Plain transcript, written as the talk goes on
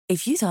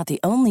If you thought the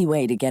only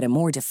way to get a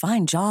more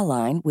defined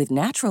jawline with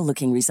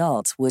natural-looking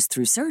results was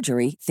through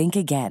surgery, think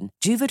again.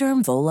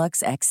 Juvederm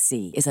Volux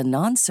XC is a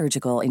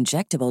non-surgical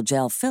injectable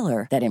gel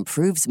filler that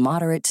improves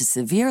moderate to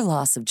severe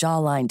loss of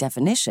jawline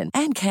definition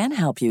and can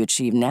help you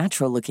achieve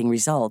natural-looking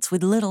results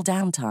with little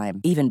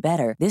downtime. Even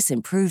better, this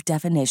improved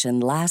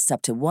definition lasts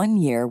up to 1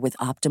 year with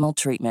optimal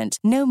treatment.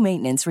 No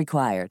maintenance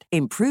required.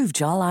 Improve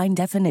jawline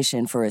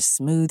definition for a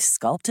smooth,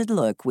 sculpted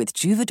look with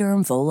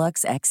Juvederm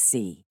Volux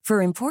XC.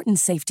 For important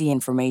safety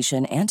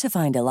information and to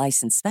find a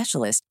licensed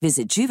specialist,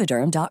 visit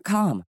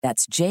Juvederm.com.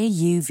 That's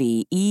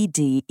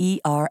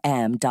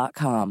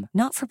JUVEDERM.com.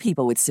 Not for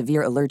people with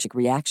severe allergic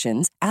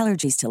reactions,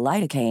 allergies to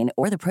lidocaine,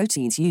 or the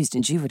proteins used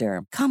in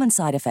Juvederm. Common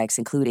side effects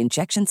include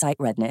injection site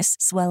redness,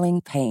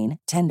 swelling, pain,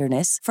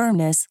 tenderness,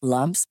 firmness,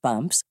 lumps,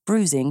 bumps,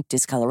 bruising,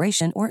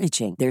 discoloration, or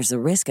itching. There's a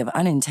risk of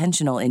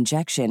unintentional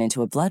injection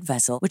into a blood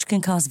vessel, which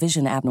can cause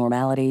vision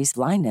abnormalities,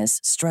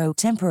 blindness, stroke,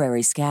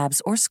 temporary scabs,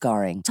 or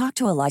scarring. Talk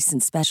to a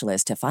licensed specialist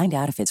to find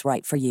out if it's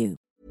right for you.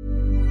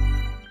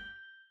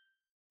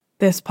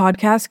 This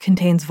podcast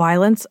contains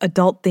violence,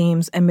 adult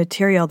themes, and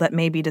material that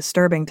may be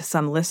disturbing to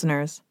some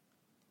listeners.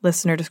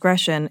 Listener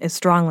discretion is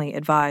strongly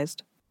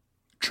advised.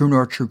 True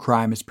North True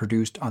Crime is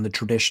produced on the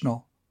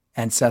traditional,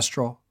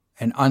 ancestral,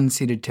 and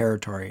unceded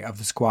territory of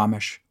the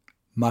Squamish,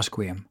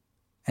 Musqueam,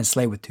 and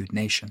Tsleil-Waututh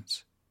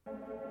nations.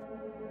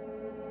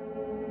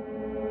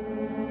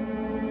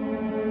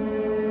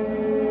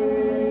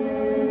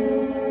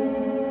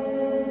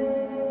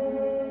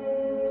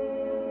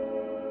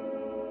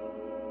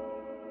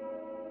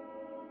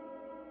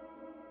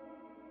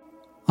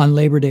 On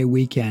Labor Day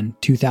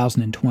weekend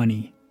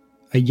 2020,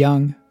 a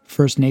young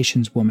First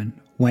Nations woman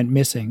went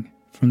missing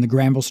from the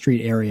Granville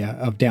Street area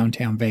of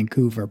downtown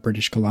Vancouver,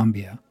 British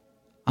Columbia.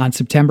 On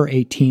September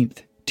 18,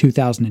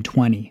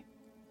 2020,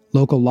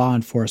 local law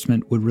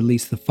enforcement would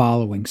release the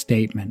following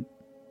statement.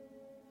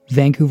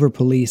 Vancouver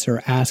police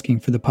are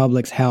asking for the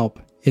public's help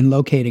in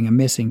locating a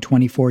missing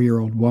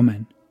 24-year-old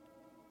woman.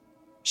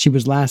 She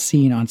was last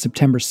seen on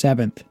September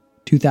 7,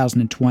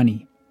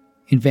 2020,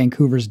 in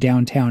Vancouver's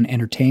downtown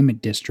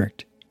entertainment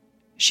district.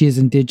 She is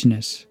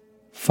Indigenous,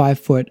 5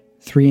 foot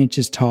 3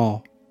 inches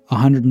tall,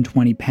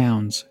 120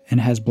 pounds, and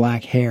has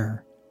black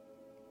hair.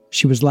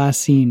 She was last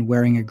seen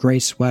wearing a gray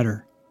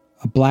sweater,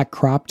 a black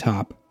crop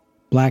top,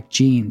 black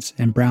jeans,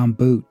 and brown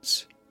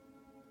boots.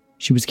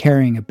 She was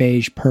carrying a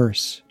beige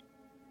purse.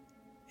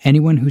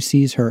 Anyone who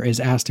sees her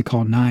is asked to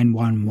call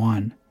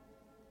 911.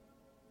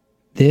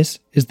 This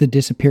is the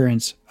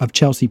disappearance of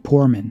Chelsea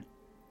Poorman,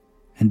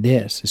 and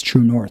this is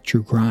True North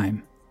True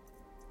Crime.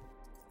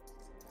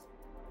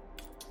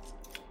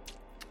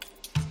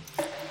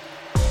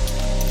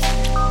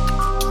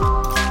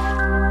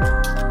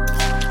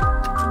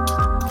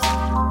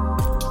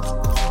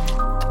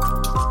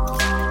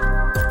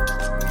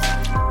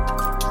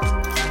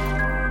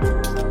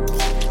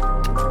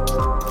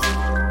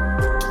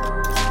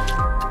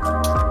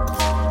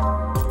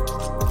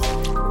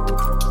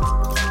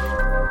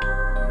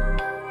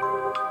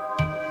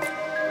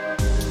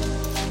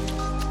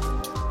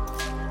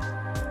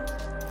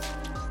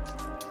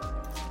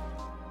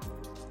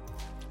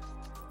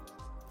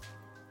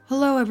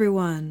 Hello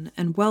everyone,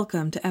 and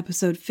welcome to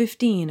episode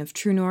 15 of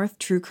True North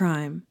True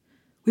Crime.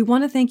 We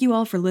want to thank you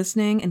all for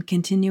listening and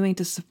continuing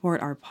to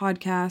support our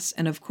podcast,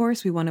 and of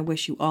course we want to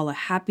wish you all a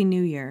happy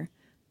new year.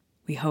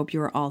 We hope you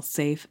are all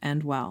safe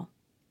and well.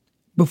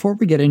 Before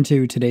we get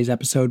into today's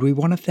episode, we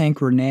want to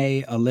thank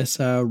Renee,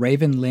 Alyssa,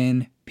 Raven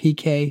Lynn,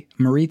 PK,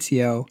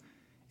 Maurizio,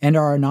 and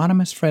our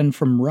anonymous friend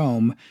from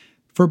Rome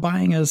for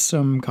buying us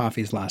some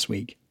coffees last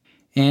week.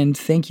 And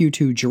thank you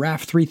to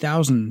Giraffe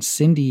 3000,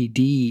 Cindy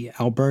D,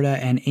 Alberta,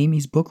 and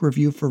Amy's Book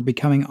Review for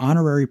becoming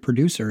honorary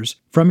producers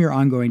from your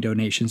ongoing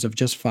donations of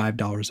just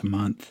 $5 a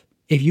month.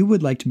 If you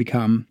would like to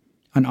become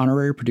an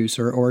honorary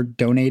producer or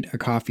donate a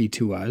coffee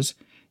to us,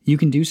 you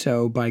can do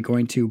so by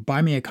going to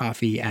Buy Me a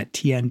Coffee at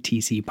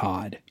TNTC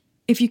Pod.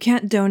 If you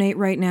can't donate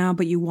right now,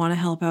 but you want to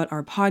help out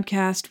our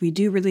podcast, we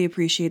do really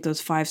appreciate those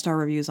 5-star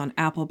reviews on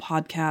Apple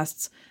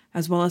Podcasts,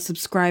 as well as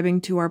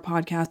subscribing to our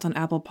podcast on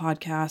Apple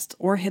Podcasts,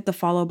 or hit the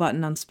follow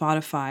button on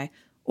Spotify,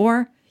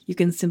 or you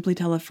can simply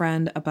tell a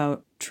friend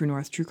about True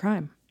North True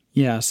Crime.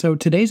 Yeah, so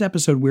today's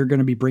episode, we're going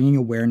to be bringing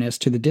awareness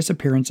to the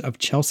disappearance of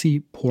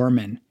Chelsea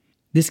Poorman.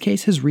 This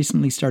case has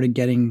recently started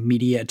getting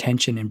media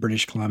attention in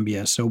British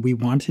Columbia, so we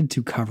wanted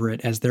to cover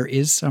it as there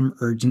is some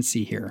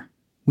urgency here.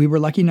 We were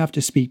lucky enough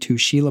to speak to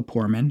Sheila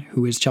Poorman,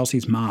 who is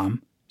Chelsea's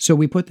mom. So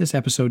we put this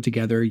episode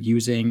together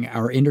using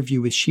our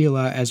interview with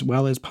Sheila as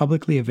well as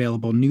publicly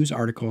available news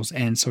articles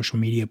and social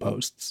media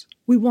posts.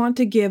 We want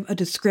to give a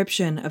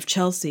description of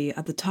Chelsea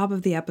at the top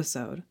of the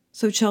episode.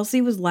 So Chelsea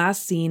was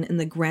last seen in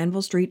the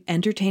Granville Street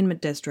Entertainment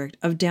District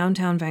of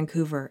downtown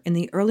Vancouver in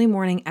the early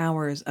morning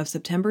hours of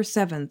September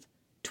 7th,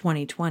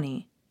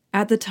 2020.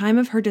 At the time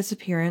of her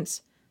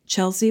disappearance,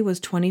 Chelsea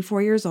was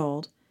 24 years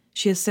old.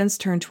 She has since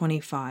turned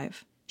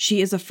 25.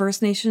 She is a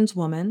First Nations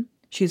woman.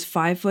 She is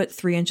 5 foot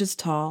 3 inches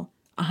tall,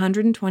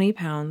 120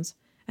 pounds,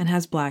 and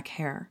has black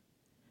hair.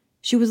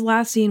 She was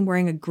last seen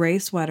wearing a gray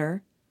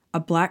sweater, a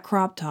black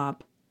crop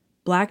top,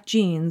 black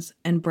jeans,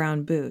 and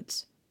brown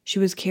boots. She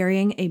was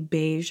carrying a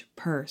beige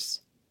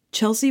purse.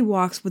 Chelsea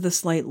walks with a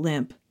slight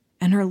limp,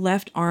 and her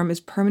left arm is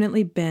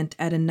permanently bent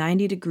at a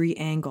 90-degree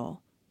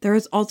angle. There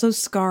is also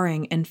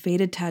scarring and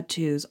faded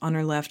tattoos on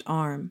her left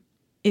arm.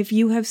 If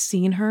you have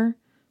seen her,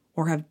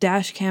 or have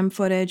dash cam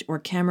footage or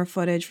camera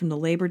footage from the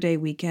Labor Day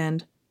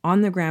weekend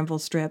on the Granville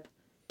Strip,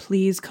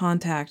 please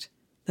contact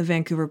the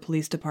Vancouver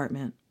Police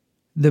Department.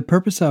 The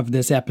purpose of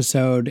this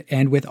episode,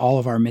 and with all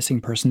of our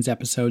missing persons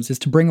episodes, is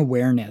to bring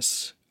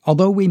awareness.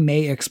 Although we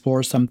may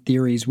explore some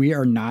theories, we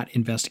are not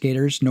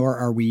investigators, nor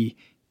are we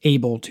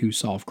able to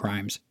solve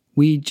crimes.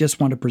 We just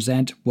want to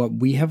present what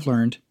we have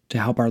learned to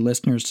help our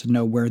listeners to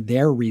know where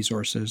their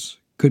resources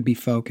could be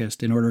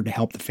focused in order to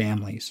help the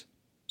families.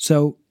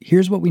 So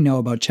here's what we know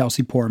about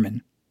Chelsea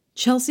Poorman.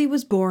 Chelsea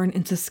was born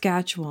in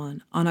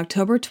Saskatchewan on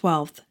October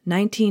 12,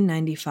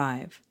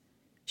 1995.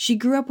 She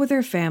grew up with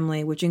her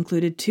family, which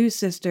included 2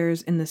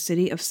 sisters in the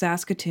city of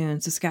Saskatoon,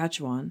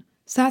 Saskatchewan.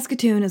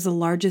 Saskatoon is the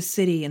largest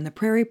city in the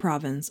Prairie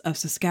Province of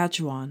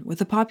Saskatchewan,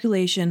 with a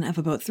population of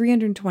about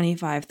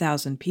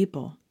 325,000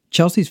 people.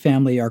 Chelsea's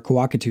family are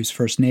Coacatus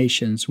First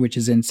Nations, which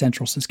is in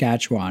central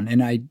Saskatchewan,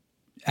 and I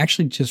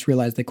actually just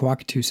realized that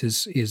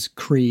Coacatus is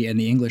Cree, and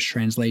the English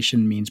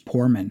translation means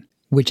Poorman,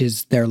 which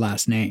is their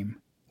last name.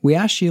 We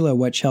asked Sheila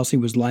what Chelsea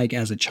was like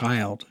as a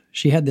child.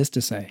 She had this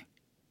to say.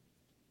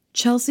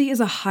 Chelsea is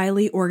a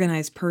highly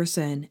organized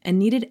person and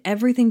needed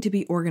everything to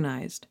be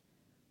organized.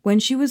 When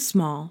she was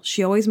small,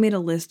 she always made a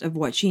list of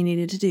what she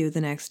needed to do the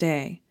next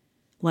day,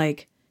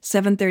 like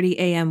 7:30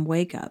 a.m.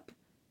 wake up,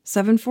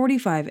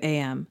 7:45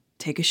 a.m.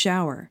 take a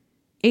shower,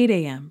 8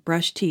 a.m.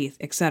 brush teeth,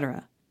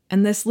 etc.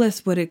 And this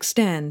list would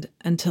extend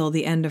until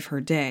the end of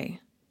her day.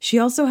 She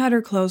also had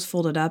her clothes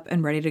folded up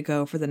and ready to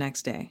go for the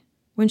next day.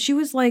 When she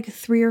was like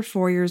 3 or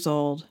 4 years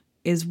old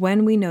is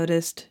when we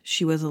noticed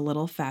she was a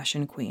little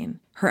fashion queen.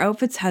 Her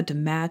outfits had to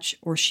match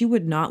or she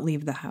would not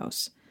leave the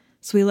house,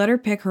 so we let her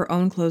pick her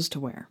own clothes to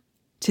wear.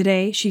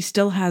 Today, she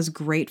still has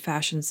great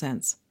fashion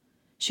sense.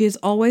 She has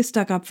always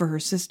stuck up for her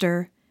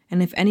sister,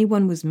 and if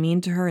anyone was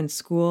mean to her in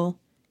school,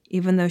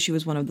 even though she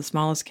was one of the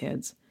smallest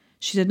kids,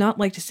 she did not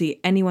like to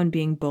see anyone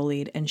being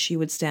bullied, and she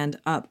would stand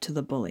up to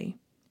the bully.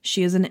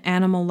 She is an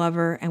animal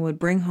lover and would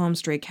bring home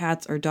stray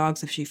cats or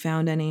dogs if she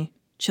found any.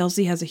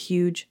 Chelsea has a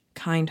huge,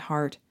 kind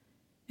heart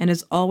and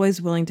is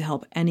always willing to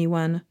help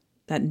anyone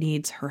that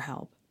needs her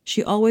help.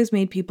 She always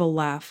made people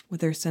laugh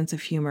with her sense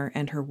of humor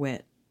and her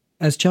wit.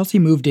 As Chelsea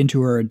moved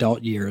into her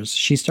adult years,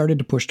 she started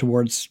to push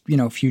towards,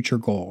 future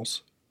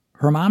goals.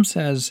 Her mom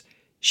says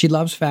she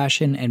loves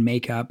fashion and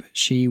makeup.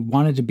 She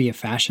wanted to be a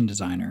fashion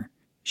designer.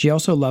 She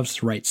also loves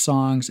to write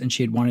songs, and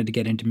she had wanted to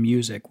get into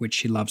music, which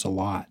she loves a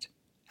lot.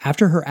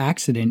 After her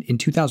accident in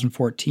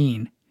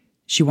 2014,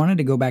 she wanted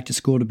to go back to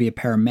school to be a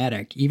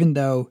paramedic, even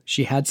though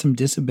she had some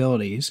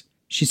disabilities.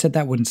 She said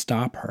that wouldn't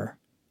stop her.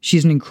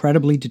 She's an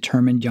incredibly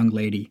determined young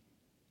lady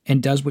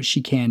and does what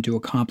she can to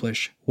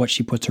accomplish what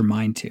she puts her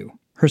mind to.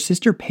 Her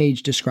sister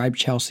Paige described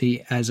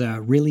Chelsea as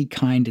a really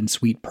kind and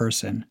sweet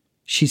person.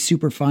 She's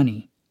super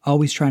funny,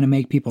 always trying to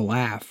make people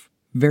laugh.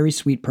 Very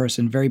sweet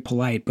person, very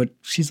polite, but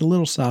she's a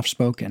little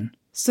soft-spoken.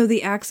 So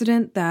the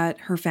accident that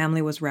her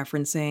family was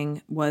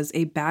referencing was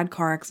a bad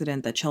car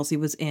accident that Chelsea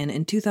was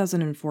in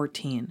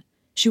 2014.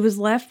 She was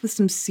left with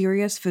some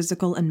serious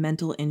physical and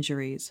mental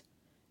injuries.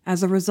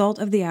 As a result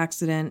of the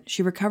accident,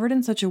 she recovered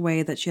in such a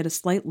way that she had a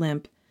slight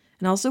limp,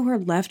 and also her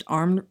left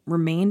arm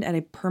remained at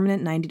a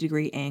permanent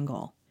 90-degree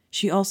angle.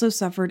 She also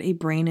suffered a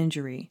brain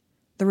injury.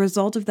 The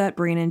result of that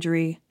brain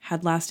injury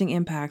had lasting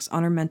impacts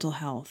on her mental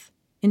health.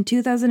 In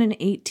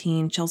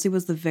 2018, Chelsea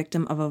was the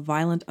victim of a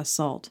violent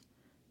assault.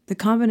 The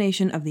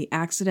combination of the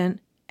accident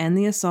and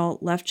the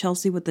assault left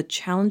Chelsea with the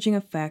challenging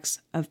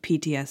effects of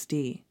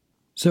PTSD.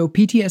 So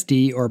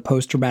PTSD, or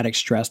post-traumatic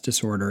stress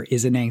disorder,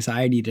 is an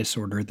anxiety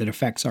disorder that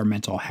affects our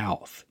mental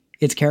health.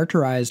 It's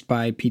characterized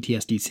by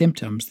PTSD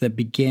symptoms that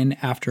begin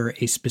after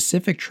a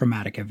specific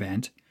traumatic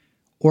event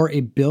or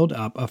a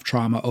buildup of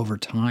trauma over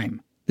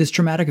time. This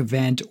traumatic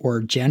event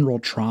or general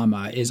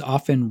trauma is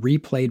often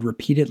replayed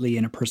repeatedly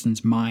in a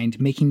person's mind,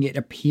 making it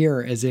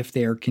appear as if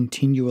they are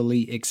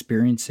continually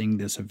experiencing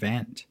this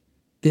event.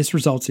 This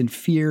results in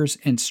fears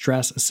and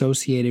stress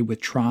associated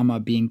with trauma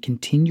being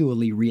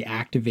continually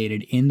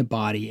reactivated in the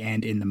body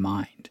and in the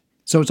mind.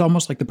 So it's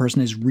almost like the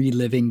person is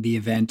reliving the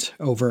event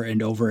over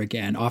and over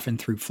again, often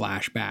through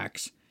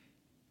flashbacks.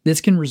 This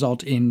can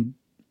result in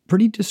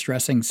pretty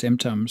distressing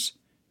symptoms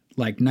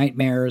like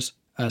nightmares,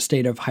 a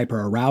state of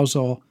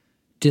hyperarousal,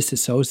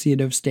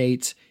 dissociative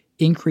states,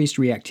 increased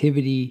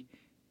reactivity,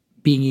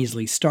 being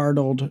easily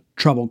startled,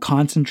 trouble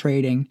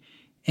concentrating,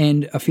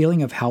 and a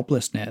feeling of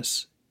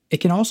helplessness. It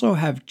can also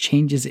have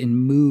changes in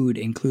mood,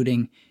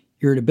 including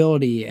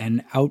irritability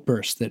and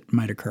outbursts that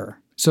might occur.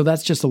 So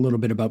that's just a little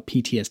bit about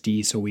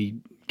PTSD, so we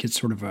get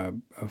sort of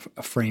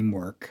a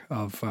framework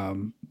of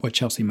what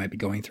Chelsea might be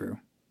going through.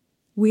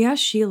 We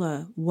asked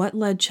Sheila what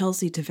led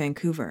Chelsea to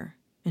Vancouver,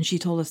 and she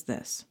told us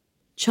this.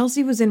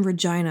 Chelsea was in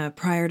Regina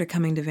prior to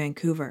coming to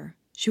Vancouver.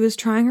 She was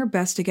trying her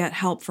best to get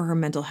help for her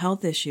mental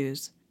health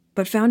issues,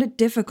 but found it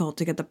difficult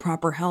to get the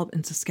proper help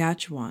in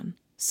Saskatchewan.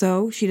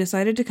 So she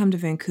decided to come to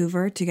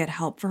Vancouver to get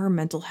help for her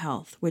mental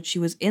health, which she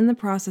was in the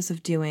process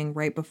of doing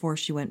right before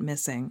she went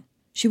missing.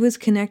 She was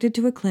connected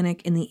to a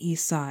clinic in the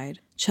East Side.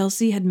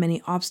 Chelsea had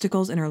many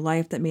obstacles in her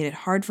life that made it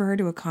hard for her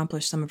to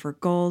accomplish some of her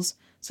goals,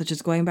 such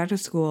as going back to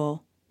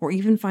school or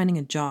even finding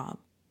a job.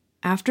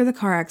 After the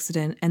car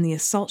accident and the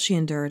assault she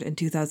endured in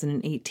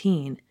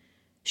 2018,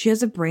 she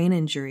has a brain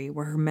injury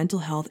where her mental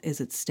health is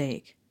at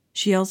stake.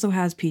 She also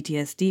has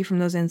PTSD from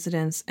those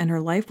incidents, and her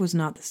life was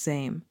not the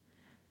same.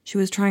 She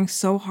was trying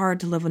so hard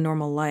to live a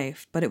normal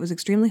life, but it was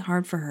extremely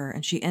hard for her,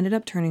 and she ended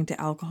up turning to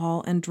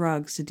alcohol and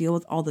drugs to deal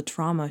with all the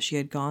trauma she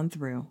had gone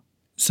through.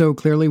 So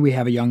clearly we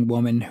have a young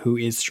woman who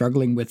is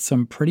struggling with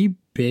some pretty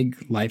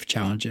big life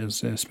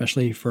challenges,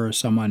 especially for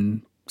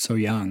someone so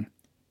young.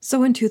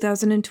 So in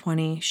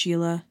 2020,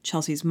 Sheila,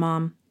 Chelsea's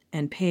mom,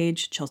 and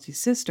Paige, Chelsea's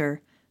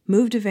sister,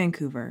 moved to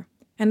Vancouver.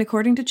 And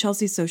according to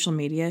Chelsea's social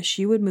media,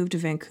 she would move to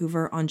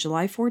Vancouver on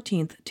July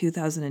 14th,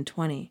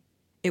 2020.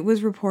 It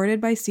was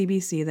reported by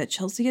CBC that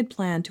Chelsea had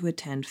planned to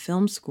attend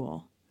film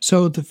school.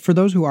 So for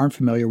those who aren't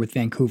familiar with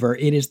Vancouver,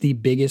 it is the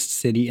biggest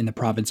city in the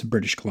province of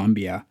British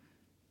Columbia.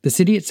 The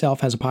city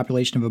itself has a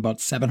population of about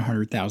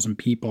 700,000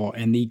 people,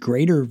 and the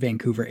greater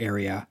Vancouver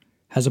area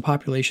has a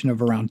population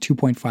of around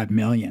 2.5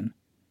 million.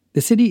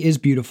 The city is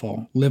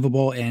beautiful,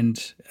 livable,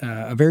 and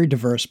a very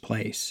diverse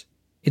place.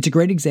 It's a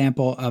great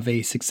example of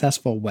a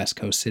successful West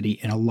Coast city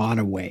in a lot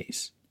of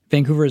ways.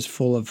 Vancouver is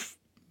full of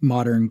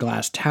modern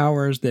glass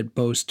towers that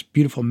boast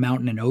beautiful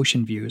mountain and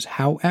ocean views.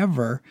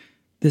 However,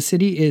 the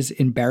city is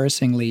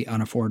embarrassingly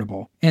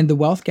unaffordable, and the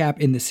wealth gap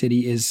in the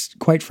city is,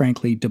 quite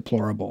frankly,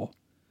 deplorable.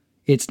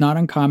 It's not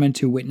uncommon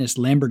to witness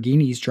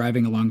Lamborghinis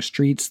driving along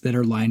streets that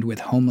are lined with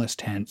homeless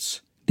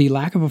tents. The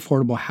lack of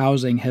affordable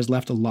housing has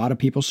left a lot of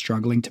people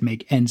struggling to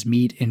make ends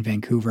meet in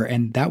Vancouver,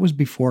 and that was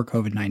before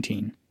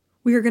COVID-19.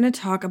 We are going to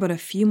talk about a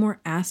few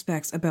more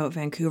aspects about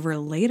Vancouver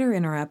later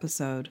in our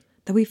episode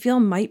that we feel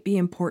might be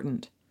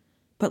important.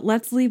 But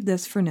let's leave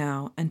this for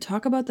now and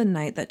talk about the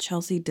night that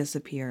Chelsea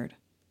disappeared.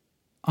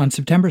 On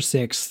September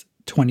 6th,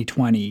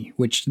 2020,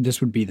 which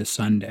this would be the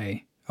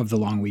Sunday of the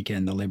long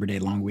weekend, the Labor Day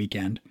long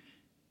weekend,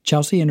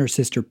 Chelsea and her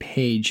sister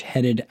Paige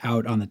headed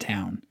out on the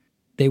town.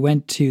 They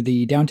went to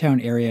the downtown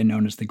area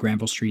known as the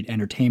Granville Street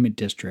Entertainment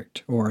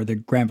District, or the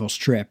Granville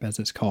Strip as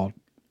it's called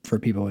for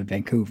people in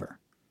Vancouver.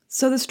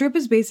 So the Strip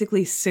is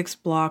basically 6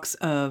 blocks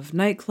of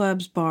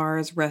nightclubs,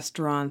 bars,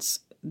 restaurants,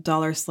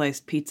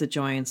 dollar-sliced pizza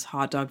joints,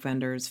 hot dog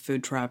vendors,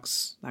 food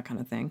trucks, that kind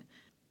of thing.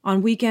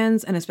 On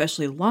weekends, and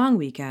especially long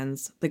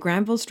weekends, the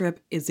Granville Strip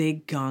is a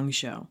gong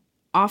show.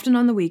 Often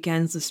on the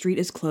weekends, the street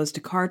is closed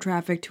to car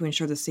traffic to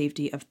ensure the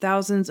safety of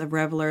thousands of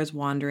revelers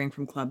wandering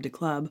from club to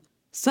club.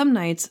 Some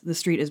nights, the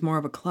street is more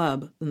of a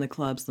club than the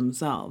clubs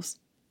themselves.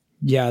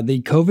 Yeah,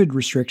 the COVID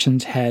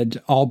restrictions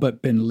had all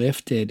but been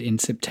lifted in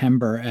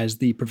September as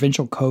the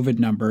provincial COVID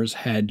numbers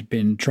had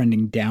been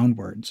trending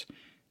downwards.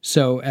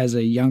 So as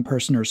a young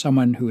person or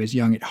someone who is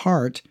young at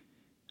heart,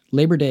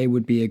 Labor Day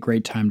would be a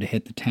great time to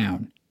hit the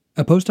town.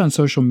 A post on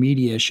social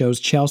media shows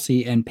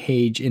Chelsea and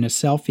Paige in a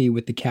selfie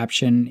with the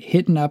caption,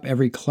 "Hitting up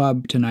every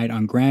club tonight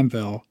on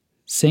Granville,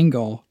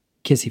 single,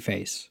 kissy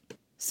face."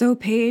 So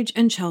Paige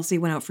and Chelsea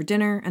went out for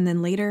dinner and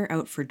then later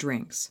out for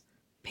drinks.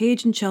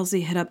 Paige and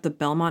Chelsea hit up the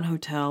Belmont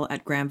Hotel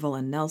at Granville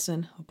and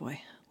Nelson. Oh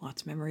boy,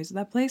 lots of memories of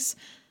that place.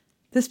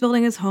 This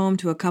building is home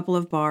to a couple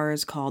of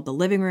bars called the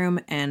Living Room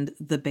and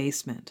the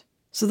Basement.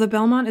 So the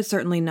Belmont is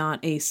certainly not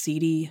a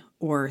seedy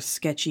or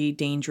sketchy,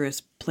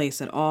 dangerous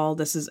place at all.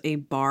 This is a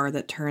bar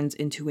that turns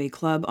into a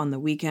club on the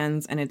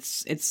weekends, and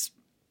it's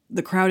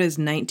the crowd is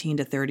 19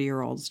 to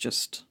 30-year-olds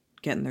just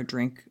getting their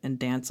drink and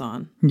dance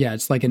on. Yeah,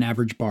 it's like an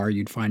average bar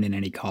you'd find in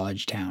any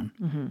college town.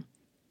 Mm-hmm.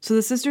 So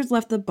the sisters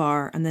left the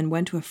bar and then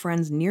went to a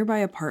friend's nearby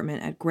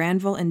apartment at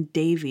Granville and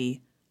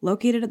Davie,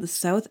 located at the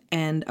south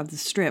end of the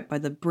Strip by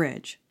the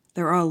bridge.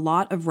 There are a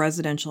lot of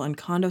residential and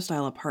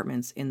condo-style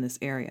apartments in this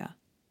area.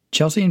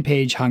 Chelsea and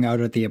Paige hung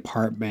out at the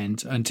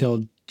apartment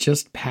until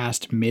just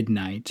past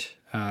midnight,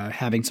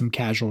 having some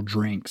casual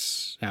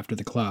drinks after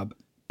the club.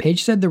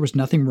 Paige said there was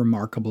nothing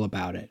remarkable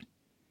about it.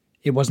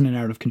 It wasn't an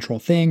out-of-control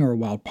thing or a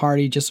wild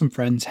party, just some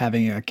friends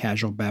having a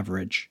casual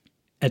beverage.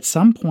 At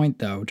some point,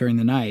 though, during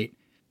the night,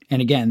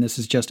 and again, this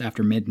is just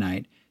after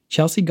midnight,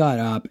 Chelsea got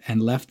up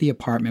and left the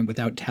apartment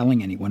without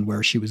telling anyone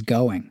where she was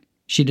going.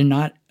 She did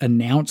not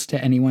announce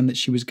to anyone that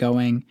she was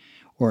going,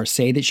 or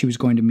say that she was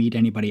going to meet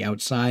anybody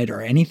outside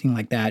or anything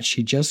like that.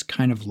 She just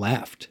kind of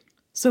left.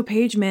 So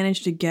Paige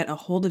managed to get a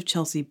hold of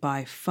Chelsea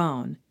by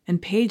phone,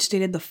 and Paige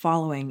stated the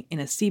following in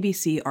a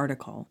CBC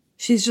article.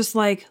 She's just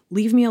like,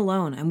 "Leave me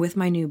alone, I'm with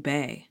my new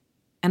bae."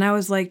 And I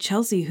was like,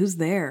 "Chelsea, who's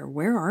there?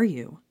 Where are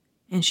you?"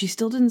 And she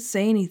still didn't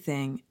say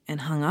anything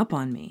and hung up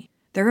on me.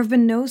 There have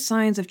been no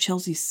signs of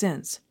Chelsea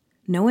since,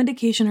 no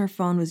indication her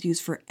phone was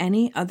used for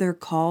any other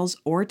calls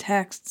or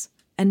texts,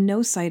 and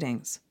no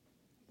sightings.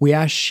 We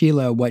asked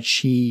Sheila what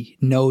she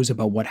knows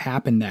about what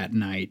happened that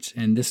night,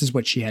 and this is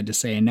what she had to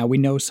say. And now we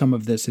know some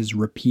of this is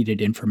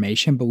repeated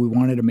information, but we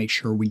wanted to make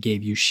sure we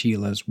gave you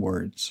Sheila's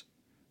words.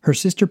 Her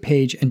sister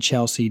Paige and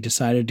Chelsea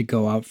decided to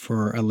go out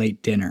for a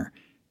late dinner,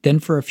 then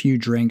for a few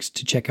drinks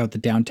to check out the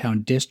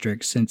downtown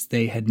district since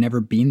they had never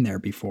been there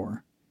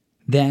before.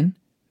 Then,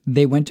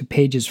 they went to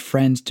Paige's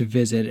friends to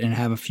visit and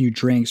have a few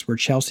drinks where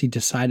Chelsea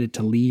decided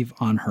to leave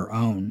on her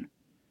own.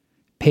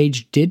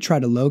 Paige did try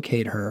to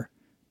locate her,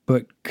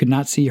 but could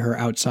not see her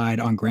outside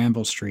on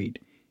Granville Street,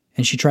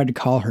 and she tried to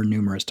call her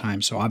numerous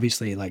times, so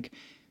obviously,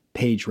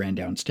 Paige ran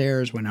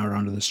downstairs, went out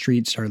onto the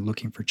street, started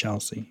looking for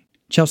Chelsea.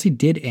 Chelsea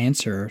did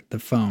answer the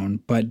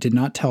phone, but did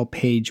not tell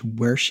Paige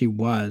where she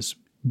was,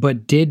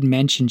 but did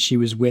mention she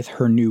was with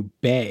her new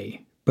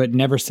bae, but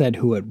never said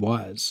who it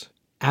was.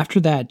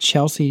 After that,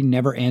 Chelsea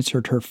never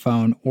answered her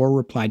phone or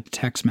replied to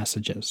text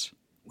messages.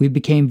 We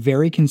became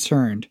very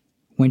concerned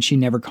when she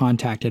never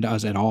contacted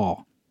us at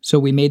all, so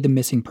we made the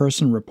missing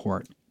person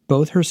report.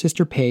 Both her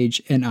sister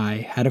Paige and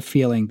I had a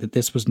feeling that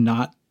this was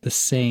not the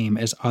same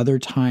as other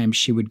times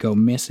she would go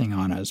missing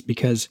on us,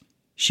 because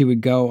she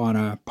would go on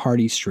a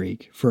party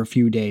streak for a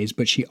few days,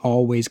 but she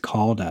always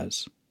called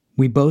us.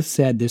 We both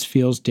said this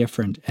feels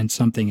different and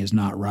something is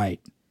not right.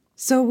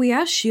 So we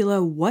asked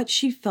Sheila what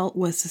she felt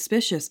was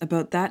suspicious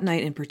about that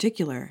night in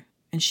particular,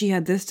 and she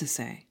had this to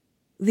say.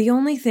 The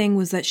only thing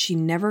was that she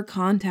never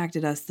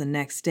contacted us the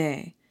next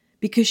day,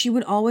 because she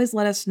would always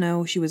let us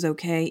know she was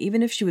okay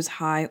even if she was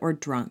high or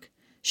drunk.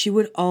 She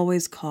would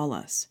always call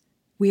us.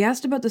 We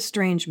asked about the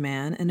strange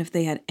man and if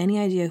they had any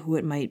idea who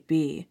it might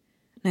be.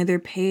 Neither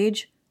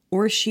Paige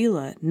or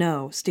Sheila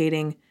know,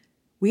 stating,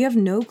 "We have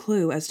no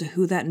clue as to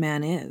who that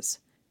man is.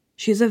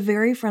 She is a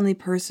very friendly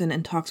person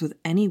and talks with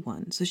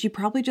anyone, so she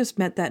probably just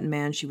met that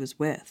man she was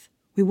with."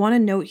 We want to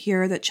note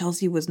here that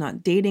Chelsea was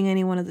not dating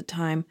anyone at the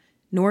time,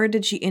 nor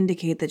did she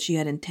indicate that she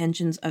had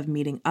intentions of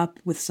meeting up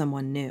with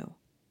someone new.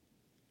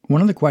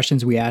 One of the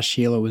questions we asked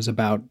Sheila was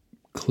about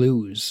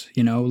clues,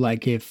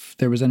 like if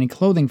there was any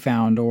clothing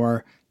found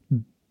or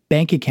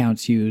bank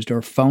accounts used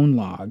or phone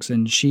logs,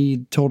 and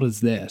she told us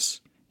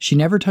this. She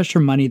never touched her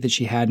money that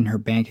she had in her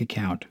bank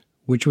account,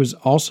 which was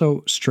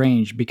also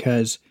strange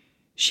because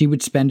she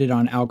would spend it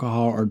on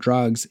alcohol or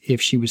drugs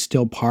if she was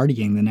still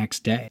partying the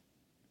next day.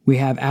 We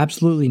have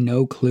absolutely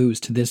no clues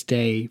to this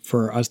day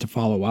for us to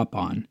follow up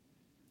on.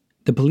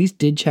 The police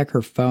did check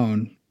her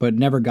phone, but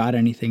never got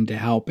anything to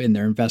help in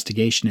their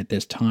investigation at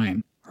this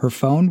time. Her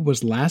phone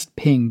was last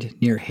pinged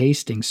near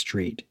Hastings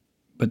Street,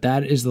 but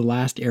that is the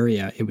last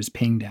area it was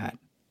pinged at.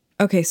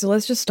 Okay, so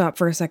let's just stop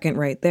for a second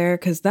right there,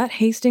 because that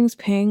Hastings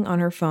ping on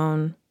her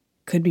phone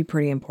could be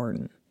pretty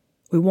important.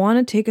 We want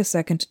to take a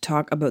second to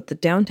talk about the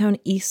downtown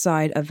east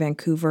side of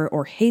Vancouver,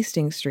 or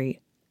Hastings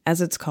Street,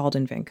 as it's called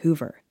in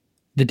Vancouver.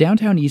 The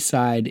downtown east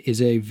side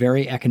is a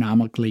very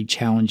economically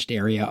challenged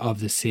area of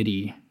the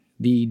city.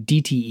 The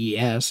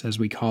DTES, as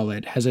we call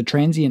it, has a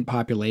transient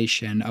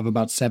population of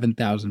about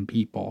 7,000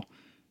 people.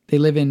 They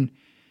live in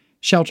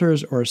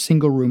shelters or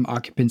single-room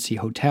occupancy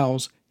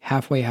hotels,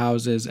 halfway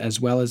houses,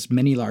 as well as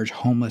many large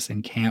homeless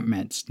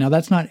encampments. Now,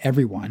 that's not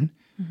everyone,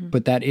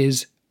 but that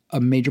is a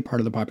major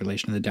part of the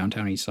population of the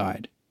downtown east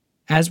side.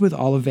 As with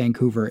all of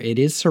Vancouver, it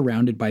is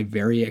surrounded by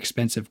very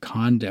expensive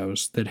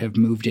condos that have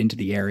moved into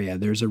the area.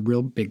 There's a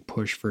real big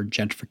push for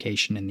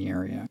gentrification in the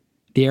area.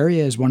 The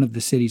area is one of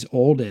the city's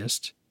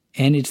oldest,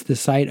 and it's the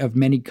site of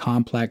many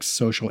complex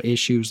social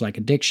issues like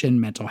addiction,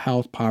 mental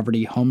health,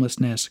 poverty,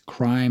 homelessness,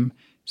 crime,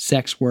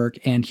 sex work,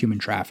 and human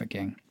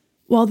trafficking.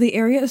 While the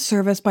area is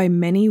serviced by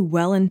many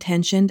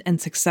well-intentioned and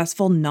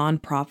successful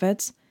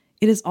nonprofits,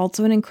 it is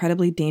also an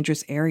incredibly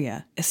dangerous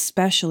area,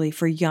 especially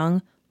for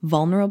young,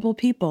 vulnerable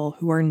people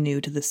who are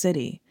new to the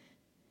city.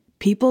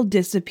 People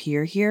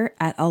disappear here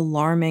at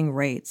alarming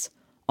rates.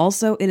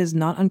 Also, it is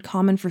not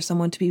uncommon for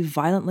someone to be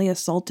violently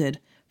assaulted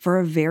for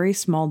a very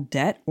small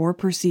debt or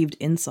perceived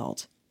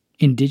insult.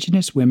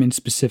 Indigenous women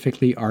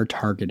specifically are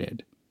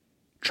targeted,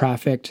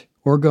 trafficked,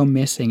 or go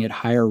missing at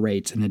higher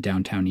rates in the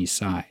downtown east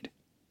side.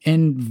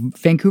 And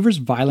Vancouver's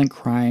violent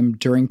crime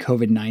during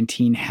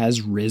COVID-19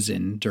 has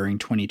risen during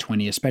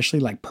 2020, especially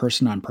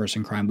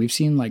person-on-person crime. We've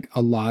seen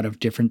a lot of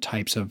different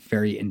types of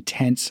very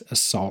intense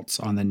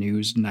assaults on the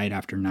news night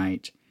after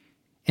night.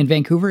 And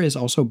Vancouver is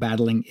also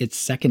battling its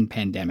second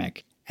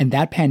pandemic, and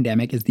that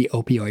pandemic is the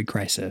opioid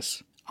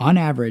crisis. On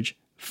average,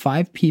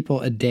 5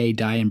 people a day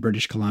die in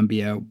British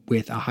Columbia,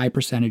 with a high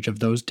percentage of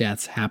those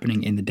deaths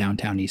happening in the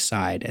downtown east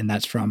side, and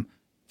that's from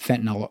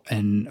fentanyl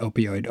and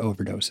opioid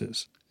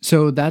overdoses.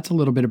 So that's a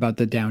little bit about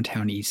the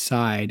downtown east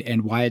side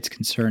and why it's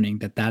concerning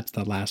that that's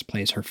the last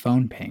place her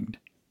phone pinged.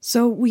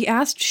 So we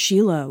asked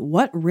Sheila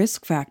what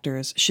risk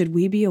factors should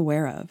we be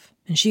aware of,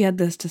 and she had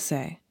this to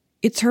say.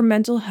 It's her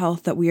mental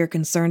health that we are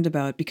concerned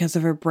about because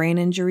of her brain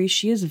injury.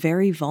 She is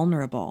very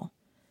vulnerable.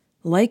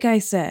 Like I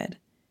said,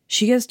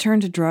 she has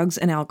turned to drugs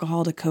and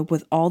alcohol to cope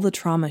with all the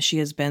trauma she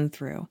has been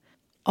through.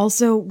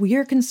 Also, we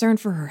are concerned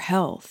for her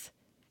health.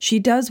 She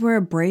does wear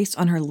a brace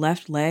on her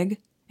left leg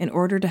in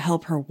order to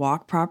help her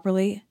walk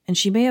properly, and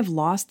she may have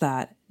lost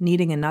that,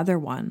 needing another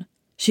one.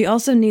 She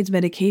also needs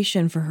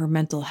medication for her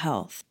mental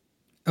health.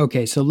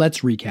 Okay, so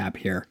let's recap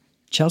here.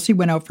 Chelsea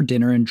went out for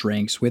dinner and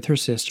drinks with her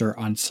sister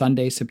on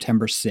Sunday,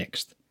 September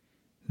 6th.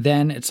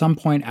 Then, at some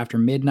point after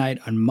midnight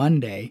on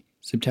Monday,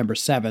 September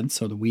 7th,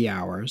 so the wee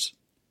hours,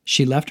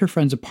 she left her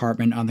friend's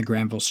apartment on the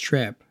Granville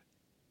Strip.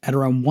 At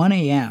around 1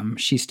 a.m.,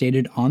 she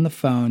stated on the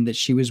phone that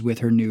she was with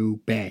her new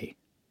bae.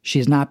 She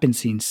has not been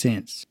seen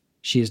since.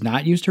 She has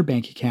not used her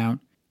bank account.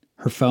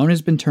 Her phone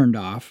has been turned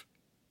off.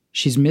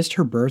 She's missed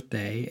her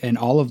birthday and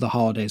all of the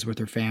holidays with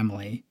her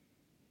family.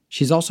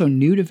 She's also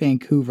new to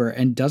Vancouver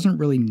and doesn't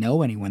really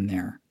know anyone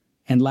there.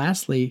 And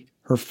lastly,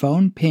 her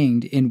phone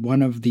pinged in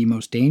one of the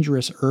most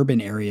dangerous urban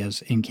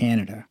areas in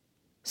Canada.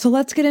 So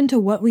let's get into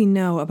what we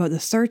know about the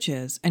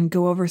searches and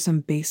go over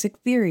some basic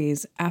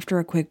theories after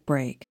a quick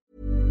break.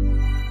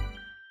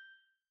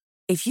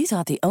 If you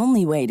thought the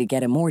only way to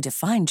get a more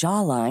defined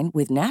jawline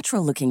with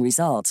natural-looking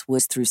results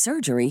was through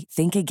surgery,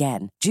 think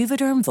again.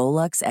 Juvederm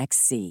Volux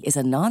XC is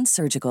a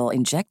non-surgical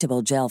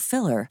injectable gel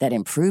filler that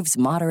improves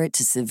moderate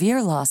to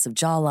severe loss of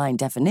jawline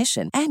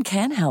definition and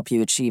can help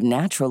you achieve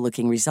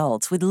natural-looking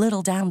results with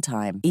little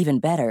downtime. Even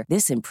better,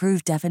 this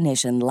improved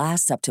definition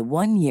lasts up to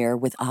 1 year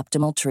with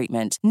optimal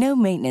treatment. No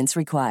maintenance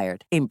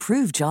required.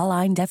 Improve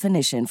jawline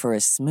definition for a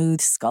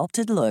smooth,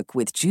 sculpted look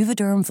with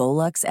Juvederm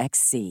Volux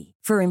XC.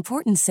 For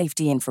important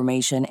safety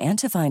information and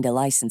to find a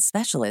licensed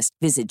specialist,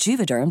 visit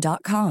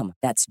Juvederm.com.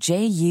 That's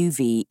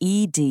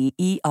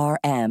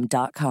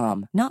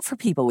JUVEDERM.com. Not for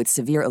people with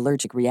severe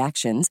allergic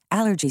reactions,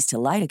 allergies to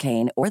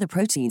lidocaine, or the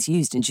proteins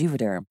used in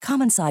Juvederm.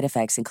 Common side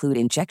effects include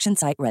injection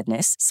site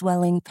redness,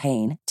 swelling,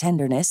 pain,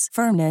 tenderness,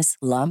 firmness,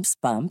 lumps,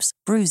 bumps,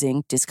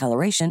 bruising,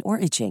 discoloration, or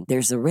itching.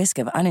 There's a risk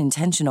of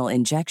unintentional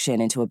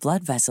injection into a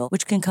blood vessel,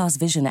 which can cause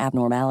vision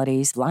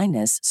abnormalities,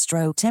 blindness,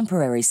 stroke,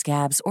 temporary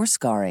scabs, or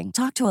scarring.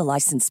 Talk to a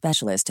licensed specialist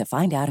to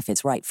find out if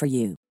it's right for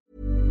you.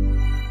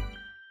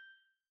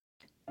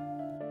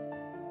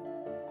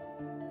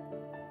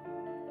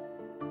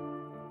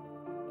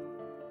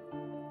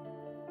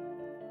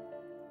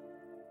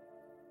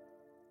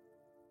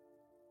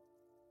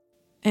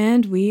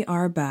 And we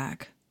are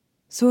back.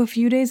 So a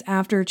few days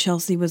after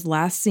Chelsea was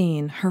last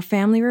seen, her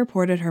family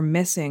reported her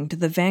missing to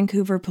the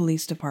Vancouver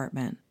Police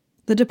Department.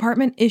 The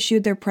department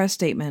issued their press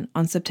statement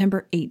on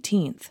September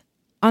 18th.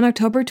 On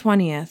October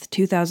 20th,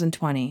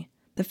 2020,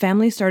 the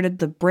family started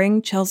the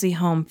Bring Chelsea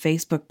Home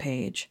Facebook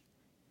page.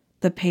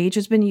 The page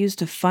has been used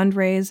to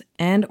fundraise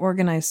and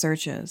organize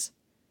searches.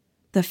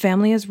 The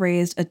family has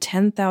raised a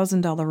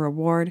 $10,000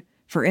 reward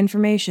for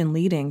information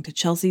leading to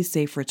Chelsea's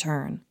safe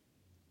return.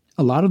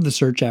 A lot of the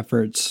search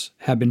efforts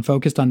have been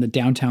focused on the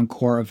downtown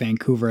core of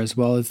Vancouver as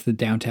well as the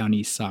downtown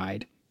east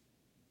side.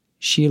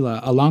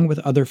 Sheila, along with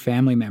other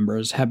family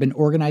members, have been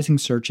organizing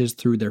searches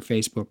through their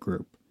Facebook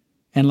group.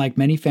 And like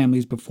many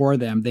families before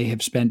them, they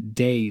have spent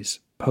days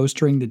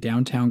postering the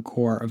downtown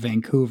core of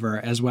Vancouver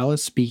as well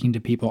as speaking to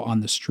people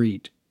on the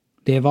street.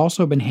 They have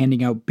also been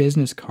handing out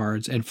business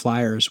cards and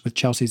flyers with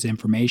Chelsea's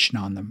information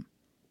on them.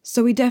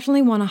 So we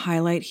definitely want to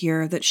highlight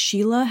here that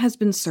Sheila has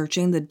been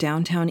searching the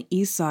downtown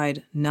east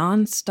side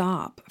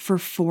non-stop for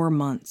 4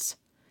 months.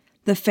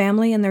 The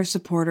family and their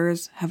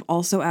supporters have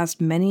also asked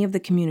many of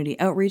the community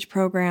outreach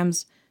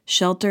programs,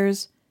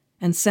 shelters,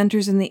 and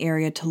centers in the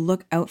area to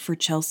look out for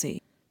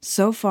Chelsea.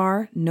 So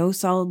far, no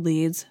solid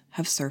leads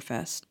have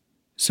surfaced.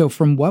 So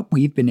from what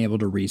we've been able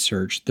to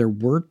research, there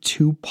were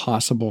 2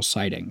 possible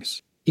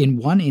sightings. In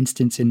one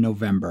instance in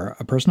November,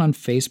 a person on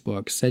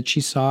Facebook said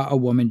she saw a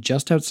woman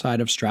just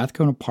outside of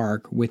Strathcona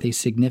Park with a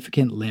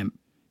significant limp.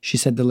 She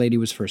said the lady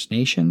was First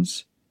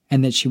Nations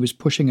and that she was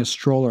pushing a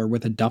stroller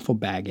with a duffel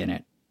bag in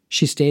it.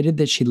 She stated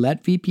that she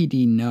let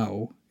VPD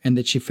know and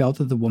that she felt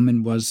that the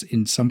woman was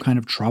in some kind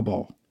of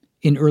trouble.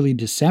 In early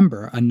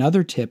December,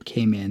 another tip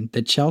came in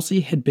that Chelsea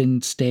had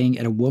been staying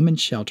at a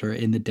women's shelter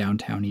in the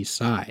downtown east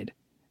side.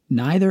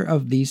 Neither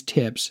of these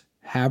tips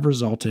have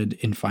resulted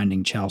in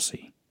finding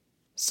Chelsea.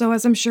 So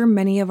as I'm sure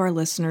many of our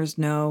listeners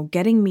know,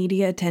 getting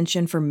media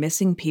attention for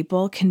missing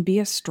people can be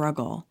a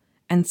struggle.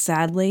 And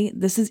sadly,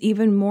 this is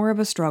even more of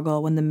a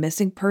struggle when the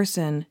missing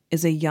person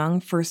is a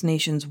young First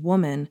Nations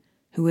woman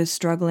who is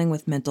struggling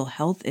with mental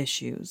health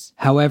issues.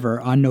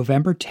 However, on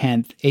November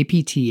 10th,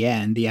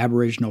 APTN, the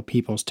Aboriginal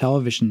People's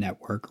Television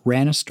Network,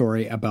 ran a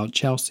story about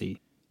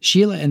Chelsea.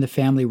 Sheila and the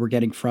family were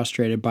getting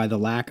frustrated by the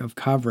lack of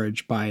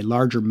coverage by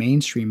larger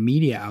mainstream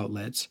media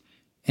outlets,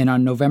 and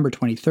on November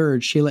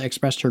 23rd, Sheila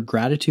expressed her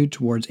gratitude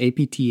towards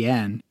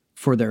APTN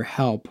for their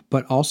help,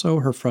 but also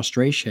her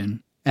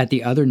frustration at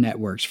the other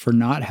networks for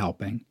not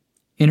helping.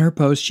 In her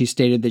post, she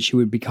stated that she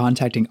would be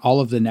contacting all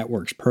of the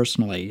networks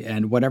personally,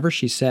 and whatever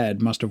she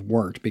said must have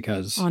worked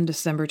because... On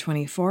December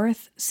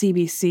 24th,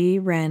 CBC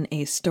ran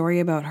a story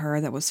about her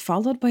that was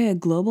followed by a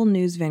Global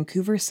News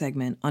Vancouver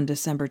segment on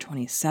December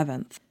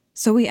 27th.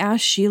 So we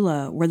asked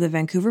Sheila where the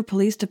Vancouver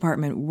Police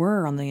Department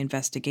were on the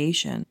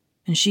investigation,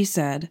 and she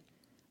said,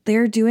 "They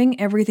are doing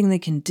everything they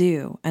can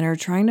do and are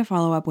trying to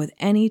follow up with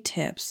any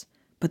tips,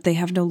 but they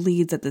have no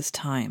leads at this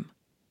time."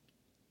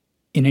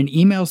 In an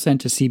email sent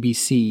to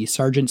CBC,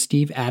 Sergeant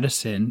Steve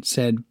Addison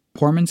said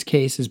Poorman's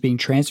case is being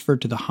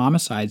transferred to the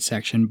homicide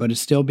section but is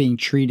still being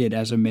treated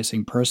as a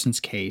missing persons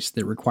case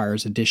that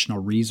requires additional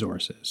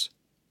resources.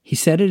 He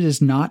said it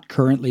is not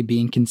currently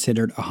being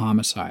considered a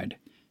homicide.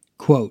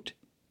 Quote,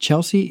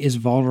 Chelsea is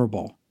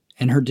vulnerable,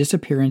 and her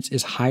disappearance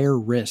is higher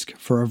risk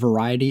for a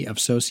variety of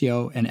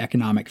socio and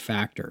economic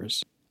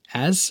factors.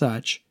 As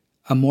such,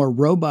 a more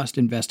robust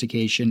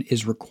investigation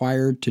is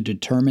required to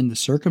determine the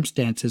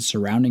circumstances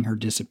surrounding her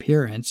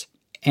disappearance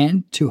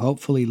and to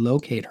hopefully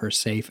locate her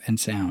safe and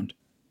sound.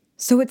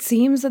 So it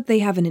seems that they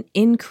have an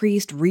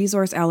increased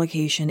resource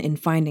allocation in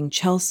finding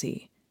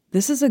Chelsea.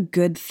 This is a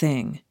good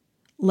thing.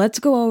 Let's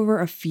go over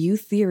a few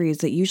theories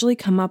that usually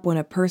come up when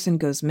a person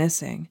goes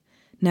missing.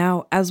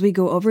 Now, as we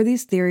go over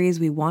these theories,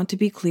 we want to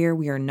be clear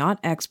we are not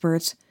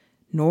experts,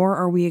 nor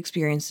are we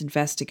experienced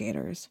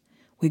investigators.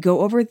 We go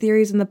over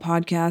theories in the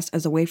podcast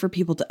as a way for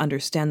people to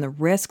understand the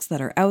risks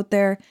that are out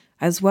there,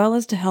 as well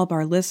as to help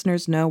our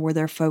listeners know where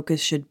their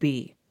focus should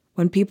be.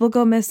 When people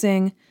go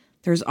missing,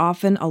 there's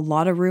often a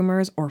lot of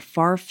rumors or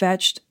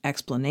far-fetched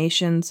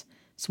explanations,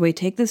 so we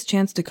take this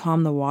chance to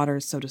calm the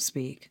waters, so to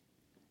speak.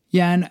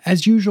 Yeah, and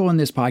as usual in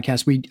this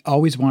podcast, we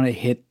always want to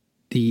hit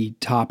the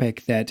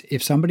topic that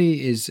if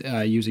somebody is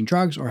using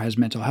drugs or has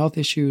mental health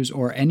issues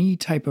or any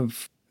type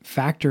of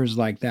factors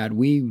like that,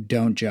 we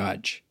don't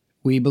judge.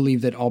 We believe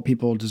that all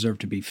people deserve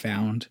to be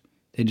found.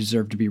 They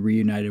deserve to be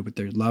reunited with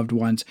their loved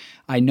ones.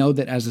 I know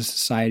that as a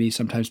society,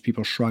 sometimes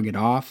people shrug it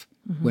off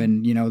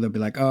when, they'll be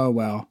like, oh,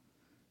 well,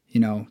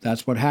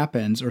 that's what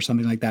happens or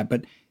something like that.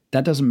 But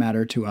that doesn't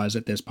matter to us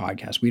at this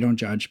podcast. We don't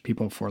judge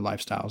people for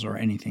lifestyles or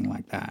anything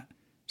like that.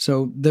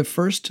 So the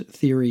first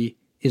theory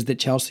is that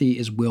Chelsea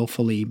is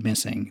willfully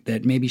missing,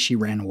 that maybe she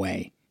ran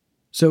away.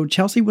 So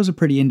Chelsea was a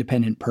pretty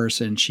independent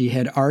person. She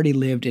had already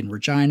lived in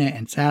Regina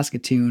and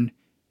Saskatoon.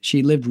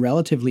 She lived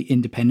relatively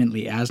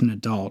independently as an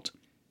adult.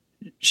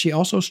 She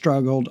also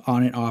struggled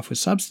on and off with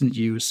substance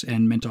use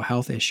and mental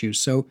health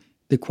issues. So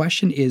the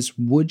question is,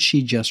 would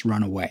she just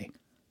run away?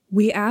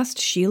 We asked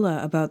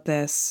Sheila about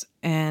this,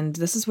 and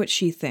this is what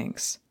she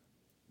thinks.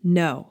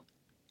 No.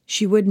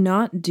 She would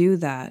not do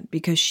that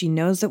because she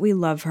knows that we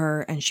love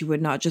her and she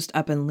would not just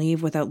up and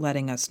leave without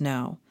letting us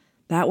know.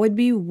 That would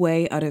be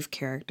way out of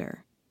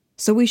character.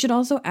 So we should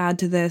also add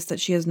to this that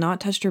she has not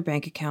touched her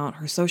bank account,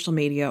 her social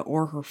media,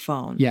 or her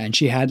phone. Yeah, and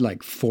she had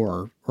like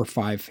 4 or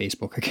 5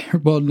 Facebook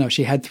accounts. Well, no,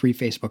 she had 3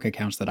 Facebook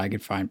accounts that I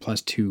could find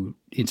plus 2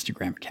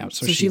 Instagram accounts.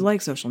 So she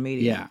likes social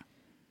media. Yeah.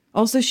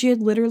 Also, she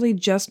had literally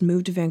just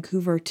moved to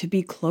Vancouver to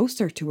be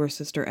closer to her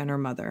sister and her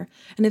mother.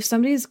 And if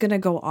somebody's going to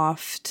go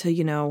off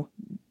to,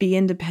 be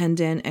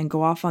independent and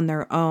go off on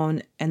their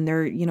own and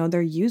they're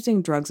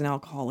using drugs and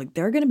alcohol, like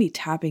they're going to be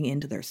tapping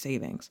into their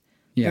savings.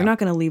 Yeah. They're not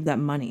going to leave that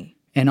money.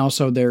 And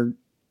also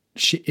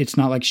it's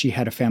not like she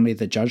had a family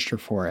that judged her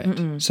for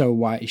it. So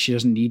why she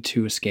doesn't need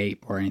to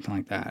escape or anything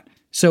like that.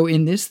 So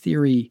in this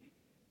theory,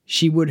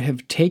 she would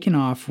have taken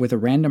off with a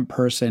random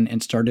person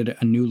and started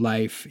a new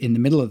life in the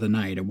middle of the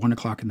night at 1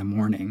 o'clock in the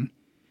morning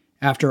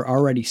after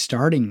already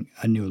starting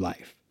a new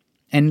life.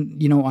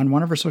 And, on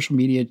one of her social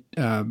media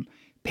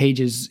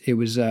pages, it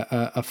was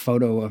a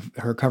photo of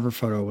her cover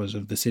photo was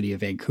of the city of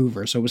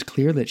Vancouver. So it was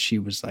clear that she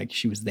was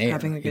there.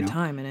 Having a good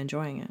time and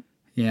enjoying it.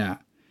 Yeah.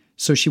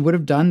 So she would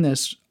have done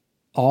this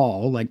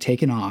all,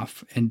 taken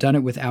off and done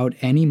it without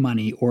any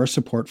money or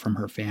support from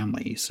her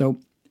family. So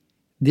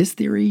this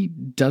theory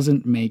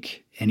doesn't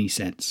make any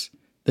sense.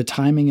 The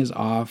timing is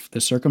off.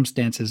 The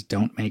circumstances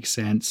don't make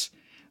sense.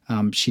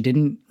 She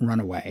didn't run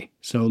away.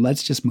 So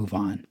let's just move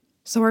on.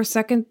 So our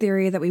second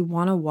theory that we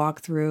want to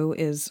walk through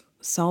is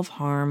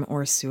self-harm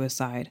or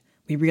suicide.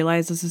 We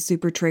realize this is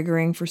super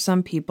triggering for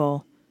some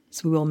people,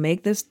 so we will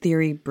make this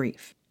theory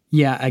brief.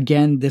 Yeah,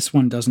 again, this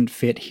one doesn't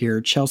fit here.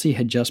 Chelsea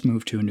had just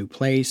moved to a new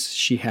place.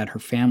 She had her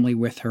family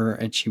with her,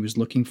 and she was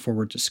looking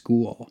forward to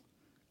school.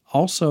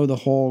 Also, the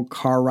whole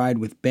car ride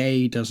with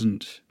Bay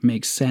doesn't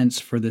make sense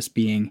for this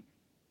being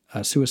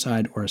a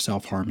suicide or a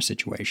self-harm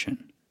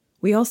situation.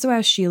 We also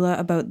asked Sheila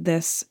about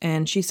this,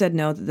 and she said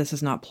no, that this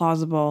is not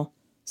plausible.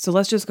 So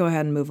let's just go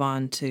ahead and move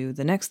on to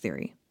the next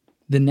theory.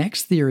 The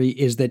next theory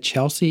is that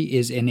Chelsea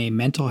is in a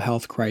mental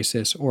health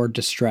crisis or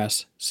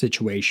distress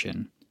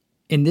situation.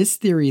 In this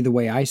theory, the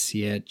way I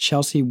see it,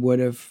 Chelsea would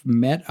have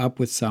met up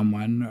with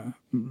someone,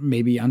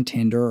 maybe on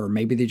Tinder, or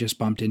maybe they just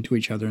bumped into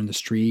each other in the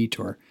street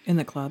or in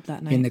the club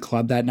that night. In the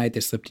club that night,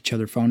 they slipped each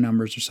other phone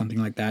numbers or something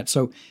like that.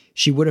 So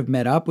she would have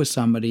met up with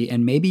somebody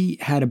and maybe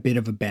had a bit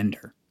of a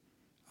bender.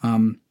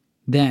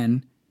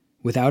 Then,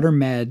 without her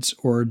meds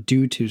or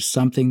due to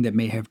something that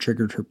may have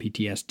triggered her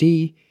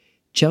PTSD,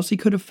 Chelsea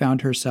could have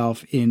found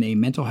herself in a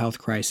mental health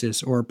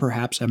crisis or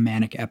perhaps a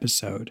manic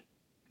episode.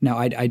 Now,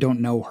 I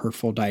don't know her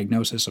full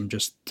diagnosis. I'm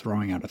just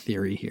throwing out a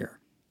theory here.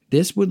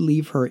 This would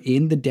leave her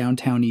in the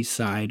downtown east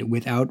side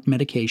without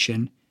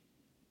medication,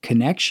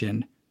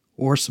 connection,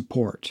 or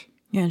support.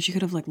 Yeah, and she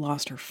could have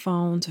lost her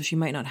phone, so she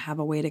might not have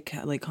a way to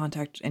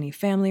contact any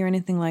family or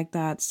anything like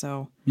that.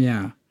 So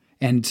yeah,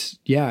 and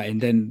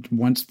then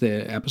once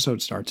the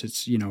episode starts,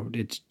 it's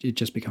it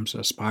just becomes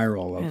a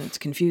spiral of. And it's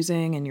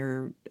confusing, and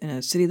you're in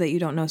a city that you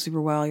don't know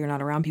super well. You're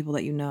not around people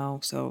that you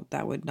know, so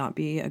that would not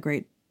be a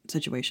great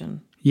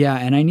situation. Yeah,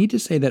 and I need to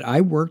say that I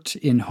worked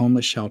in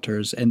homeless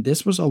shelters, and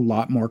this was a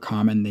lot more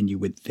common than you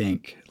would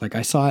think.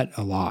 I saw it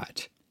a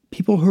lot.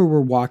 People who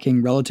were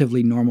walking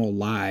relatively normal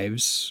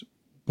lives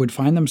would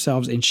find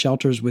themselves in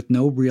shelters with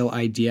no real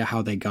idea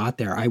how they got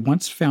there. I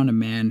once found a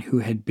man who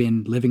had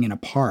been living in a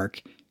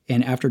park,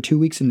 and after 2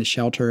 weeks in the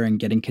shelter and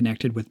getting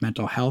connected with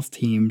mental health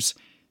teams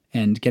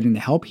and getting the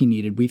help he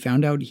needed, we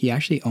found out he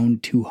actually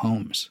owned 2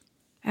 homes.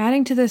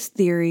 Adding to this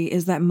theory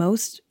is that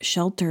most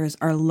shelters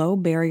are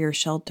low-barrier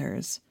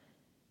shelters.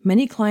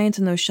 Many clients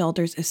in those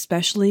shelters,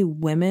 especially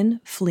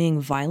women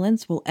fleeing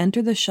violence, will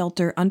enter the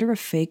shelter under a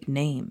fake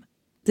name.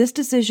 This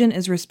decision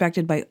is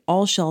respected by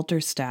all shelter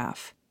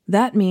staff.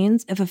 That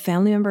means if a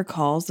family member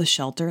calls the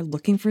shelter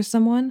looking for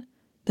someone,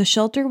 the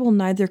shelter will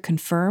neither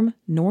confirm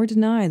nor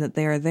deny that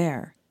they are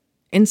there.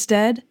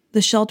 Instead,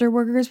 the shelter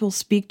workers will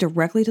speak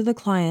directly to the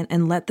client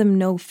and let them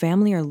know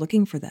family are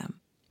looking for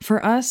them.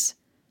 For us,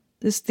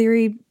 this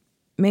theory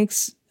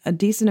makes a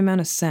decent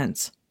amount of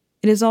sense.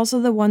 It is also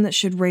the one that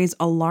should raise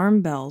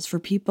alarm bells for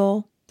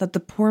people that the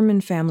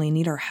Poorman family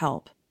need our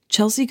help.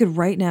 Chelsea could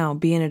right now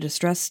be in a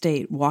distressed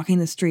state walking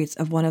the streets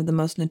of one of the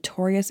most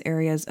notorious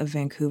areas of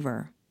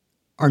Vancouver.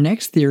 Our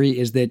next theory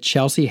is that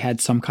Chelsea had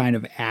some kind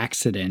of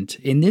accident,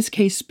 in this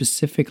case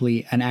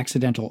specifically an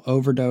accidental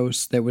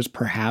overdose that was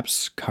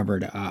perhaps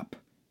covered up.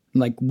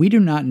 We do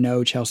not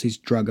know Chelsea's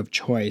drug of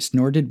choice,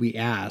 nor did we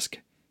ask,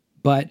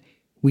 but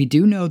we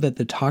do know that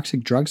the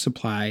toxic drug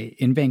supply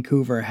in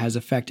Vancouver has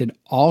affected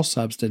all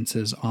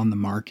substances on the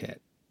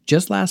market.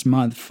 Just last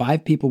month,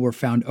 5 people were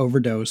found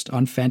overdosed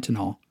on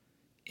fentanyl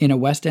in a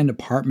West End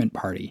apartment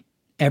party.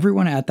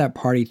 Everyone at that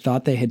party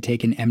thought they had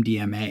taken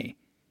MDMA.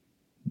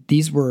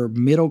 These were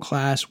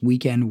middle-class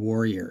weekend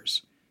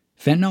warriors.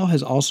 Fentanyl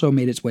has also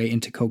made its way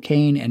into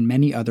cocaine and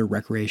many other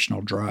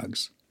recreational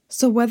drugs.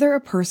 So whether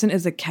a person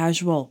is a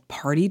casual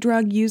party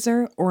drug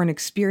user or an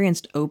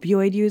experienced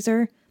opioid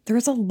user, there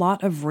is a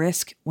lot of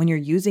risk when you're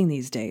using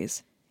these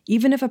days.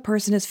 Even if a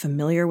person is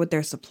familiar with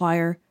their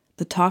supplier,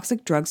 the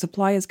toxic drug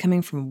supply is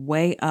coming from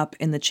way up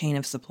in the chain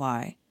of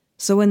supply.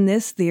 So in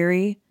this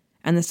theory,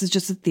 and this is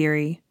just a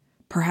theory,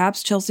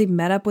 perhaps Chelsea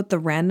met up with the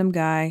random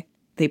guy,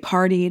 they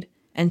partied,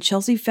 and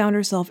Chelsea found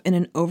herself in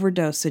an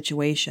overdose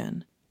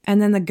situation. And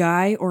then the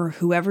guy or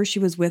whoever she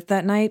was with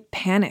that night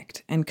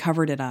panicked and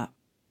covered it up.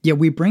 Yeah,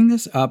 we bring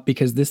this up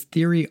because this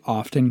theory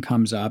often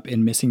comes up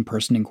in missing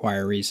person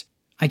inquiries.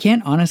 I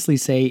can't honestly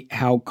say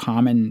how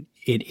common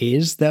it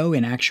is, though,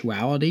 in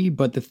actuality,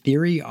 but the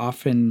theory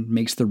often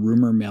makes the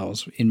rumor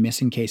mills in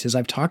missing cases.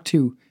 I've talked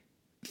to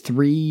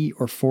 3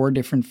 or 4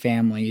 different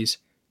families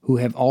who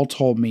have all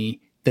told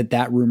me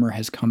that rumor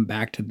has come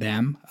back to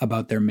them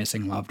about their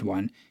missing loved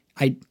one.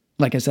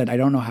 Like I said, I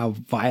don't know how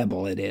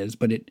viable it is,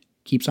 but it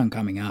keeps on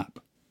coming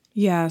up.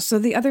 Yeah, so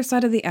the other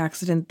side of the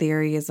accident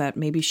theory is that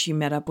maybe she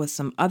met up with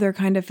some other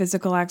kind of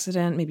physical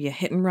accident, maybe a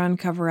hit-and-run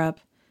cover-up.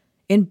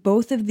 In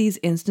both of these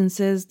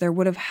instances, there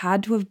would have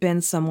had to have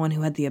been someone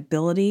who had the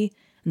ability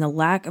and the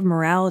lack of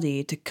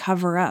morality to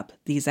cover up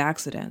these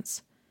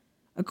accidents.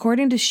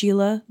 According to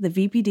Sheila, the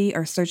VPD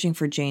are searching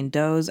for Jane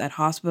Does at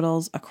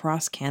hospitals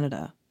across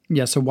Canada.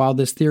 Yeah, so while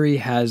this theory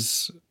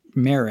has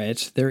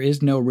merit, there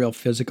is no real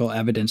physical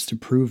evidence to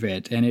prove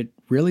it, and it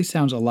really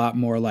sounds a lot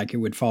more like it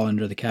would fall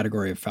under the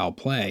category of foul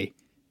play,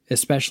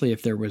 especially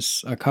if there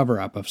was a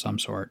cover-up of some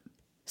sort.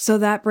 So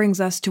that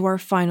brings us to our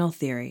final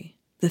theory,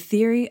 the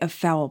theory of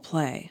foul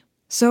play.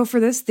 So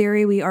for this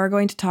theory, we are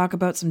going to talk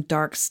about some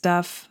dark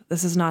stuff.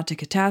 This is not to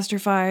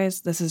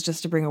catastrophize. This is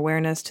just to bring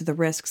awareness to the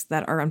risks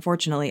that are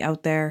unfortunately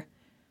out there.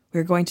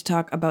 We're going to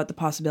talk about the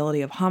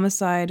possibility of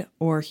homicide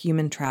or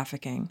human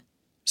trafficking.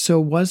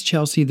 So was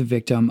Chelsea the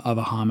victim of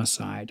a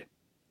homicide?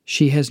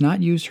 She has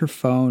not used her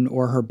phone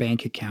or her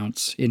bank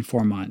accounts in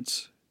 4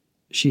 months.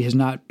 She has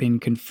not been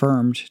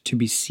confirmed to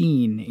be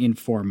seen in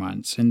 4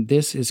 months, and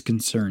this is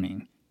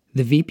concerning.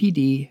 The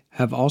VPD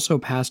have also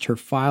passed her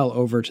file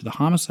over to the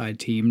homicide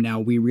team. Now,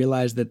 we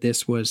realize that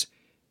this was,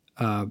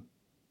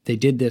 they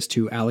did this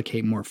to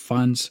allocate more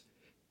funds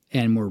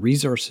and more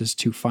resources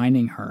to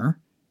finding her,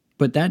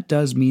 but that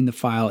does mean the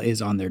file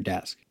is on their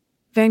desk.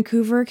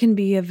 Vancouver can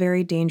be a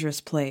very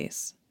dangerous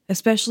place,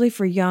 especially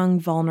for young,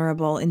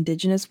 vulnerable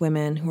Indigenous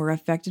women who are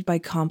affected by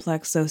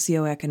complex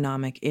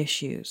socioeconomic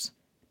issues.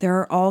 There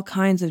are all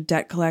kinds of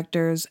debt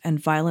collectors and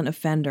violent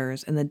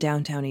offenders in the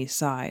downtown east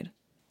side.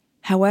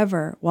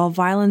 However, while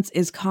violence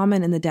is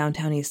common in the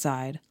downtown east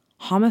side,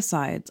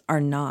 homicides are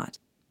not.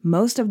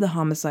 Most of the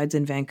homicides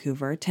in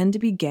Vancouver tend to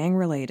be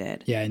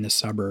gang-related. Yeah, in the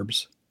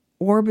suburbs.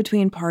 Or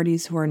between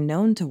parties who are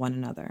known to one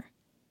another.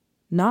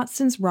 Not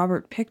since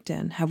Robert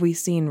Pickton have we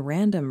seen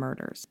random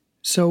murders.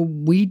 So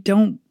we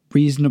don't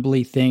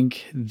reasonably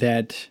think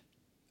that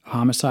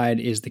homicide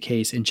is the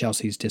case in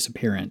Chelsea's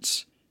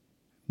disappearance.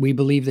 We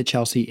believe that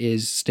Chelsea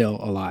is still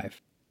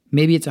alive.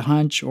 Maybe it's a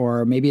hunch,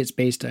 or maybe it's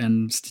based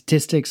on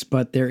statistics,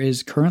 but there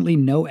is currently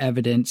no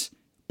evidence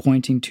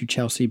pointing to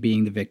Chelsea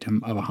being the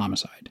victim of a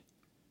homicide.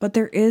 But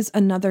there is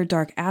another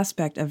dark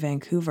aspect of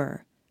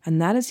Vancouver,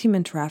 and that is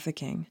human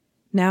trafficking.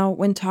 Now,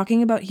 when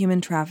talking about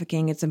human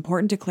trafficking, it's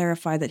important to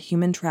clarify that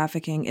human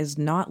trafficking is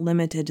not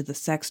limited to the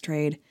sex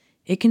trade.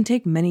 It can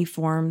take many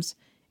forms,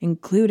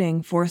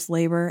 including forced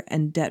labor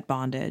and debt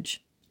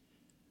bondage.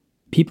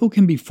 People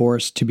can be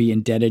forced to be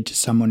indebted to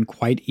someone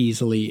quite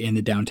easily in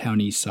the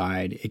downtown east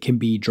side. It can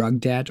be drug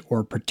debt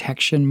or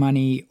protection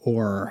money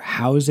or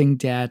housing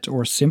debt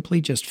or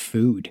simply just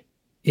food.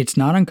 It's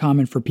not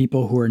uncommon for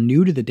people who are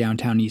new to the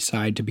downtown east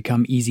side to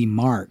become easy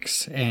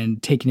marks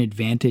and taken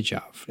advantage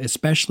of,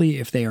 especially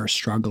if they are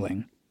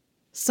struggling.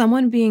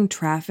 Someone being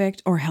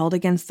trafficked or held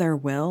against their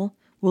will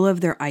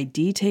have their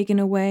ID taken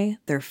away,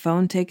 their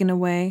phone taken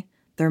away,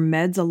 their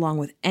meds along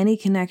with any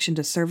connection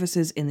to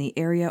services in the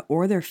area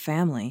or their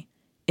family.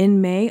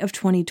 In May of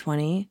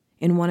 2020,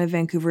 in one of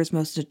Vancouver's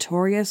most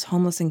notorious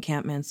homeless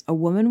encampments, a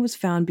woman was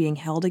found being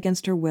held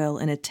against her will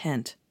in a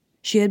tent.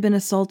 She had been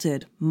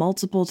assaulted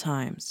multiple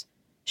times.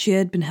 She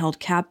had been held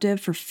captive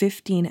for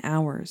 15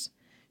 hours.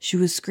 She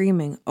was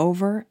screaming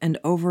over and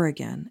over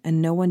again, and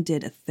no one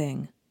did a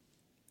thing.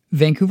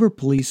 Vancouver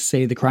police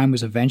say the crime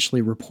was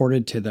eventually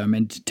reported to them,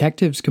 and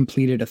detectives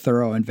completed a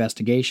thorough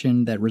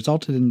investigation that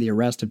resulted in the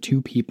arrest of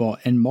 2 people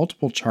and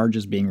multiple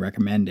charges being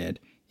recommended,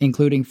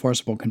 including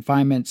forcible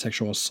confinement,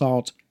 sexual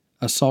assault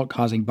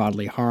causing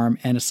bodily harm,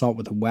 and assault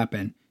with a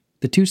weapon.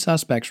 The 2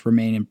 suspects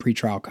remain in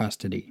pretrial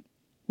custody.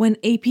 When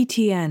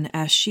APTN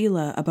asked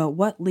Sheila about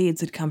what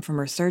leads had come from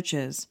her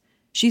searches,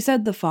 she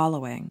said the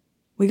following.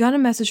 "We got a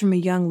message from a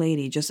young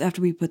lady just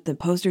after we put the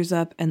posters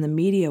up and the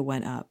media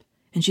went up,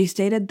 and she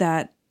stated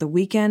that the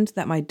weekend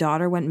that my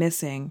daughter went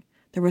missing,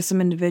 there were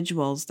some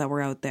individuals that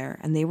were out there,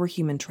 and they were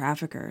human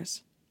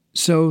traffickers."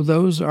 So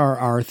those are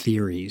our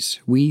theories.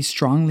 We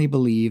strongly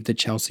believe that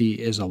Chelsea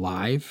is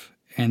alive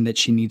and that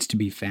she needs to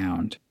be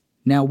found.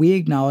 Now, we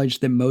acknowledge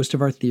that most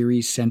of our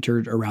theories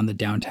centered around the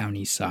downtown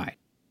east side.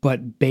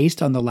 But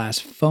based on the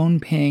last phone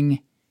ping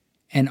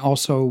and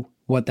also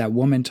what that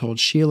woman told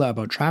Sheila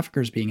about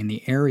traffickers being in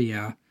the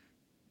area,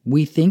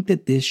 we think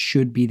that this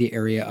should be the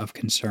area of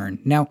concern.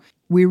 Now,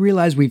 we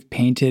realize we've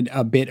painted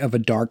a bit of a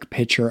dark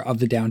picture of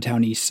the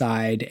downtown east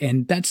side,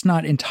 and that's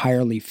not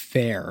entirely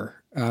fair.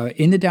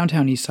 In the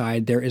downtown east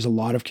side, there is a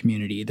lot of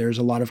community. There's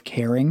a lot of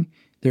caring.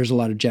 There's a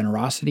lot of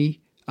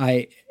generosity.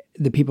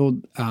 The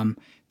people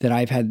that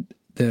I've had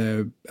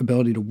the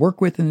ability to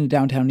work with in the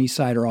downtown east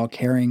side are all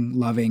caring,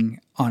 loving,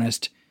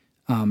 honest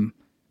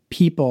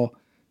people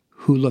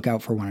who look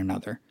out for one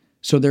another.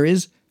 So there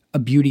is a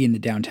beauty in the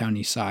downtown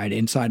east side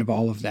inside of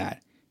all of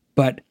that,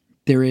 but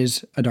there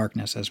is a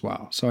darkness as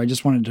well. So I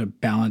just wanted to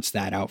balance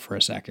that out for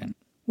a second.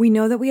 We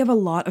know that we have a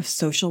lot of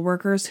social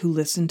workers who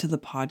listen to the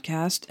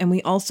podcast, and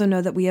we also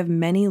know that we have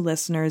many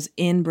listeners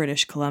in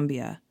British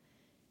Columbia.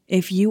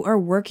 If you are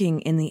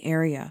working in the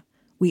area,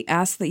 we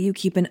ask that you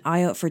keep an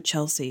eye out for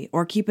Chelsea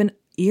or keep an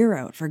ear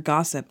out for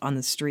gossip on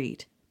the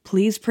street.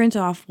 Please print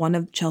off one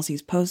of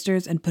Chelsea's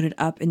posters and put it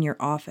up in your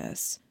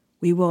office.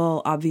 We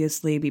will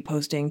obviously be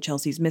posting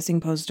Chelsea's missing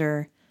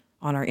poster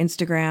on our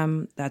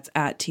Instagram, that's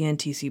at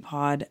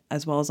TNTCpod,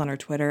 as well as on our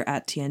Twitter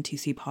at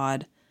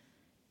TNTCpod.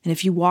 And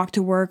if you walk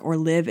to work or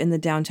live in the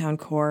downtown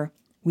core,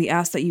 we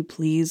ask that you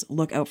please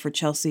look out for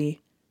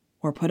Chelsea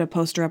or put a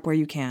poster up where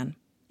you can.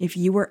 If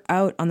you were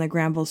out on the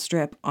Granville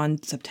Strip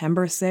on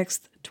September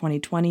 6th,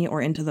 2020,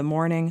 or into the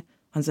morning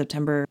on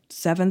September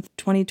 7th,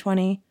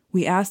 2020,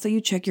 we ask that you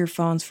check your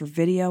phones for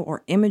video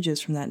or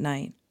images from that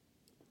night.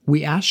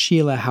 We asked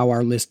Sheila how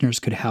our listeners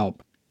could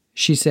help.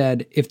 She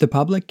said, if the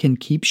public can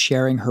keep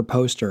sharing her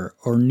poster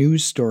or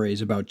news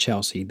stories about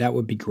Chelsea, that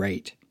would be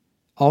great.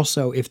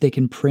 Also, if they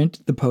can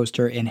print the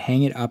poster and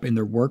hang it up in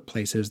their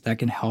workplaces, that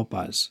can help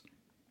us.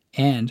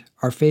 And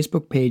our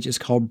Facebook page is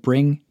called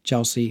Bring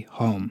Chelsea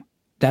Home.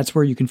 That's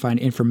where you can find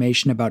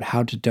information about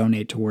how to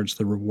donate towards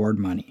the reward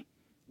money.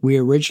 We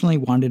originally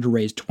wanted to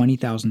raise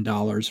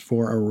 $20,000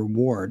 for a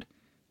reward,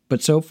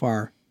 but so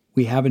far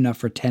we have enough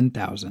for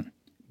 $10,000.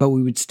 But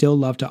we would still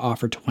love to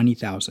offer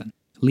 $20,000,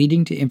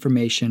 leading to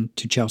information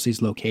to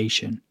Chelsea's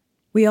location.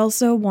 We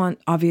also want,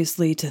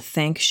 obviously, to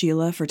thank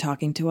Sheila for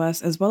talking to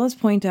us, as well as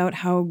point out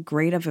how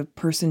great of a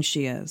person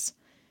she is.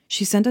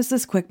 She sent us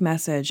this quick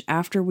message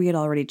after we had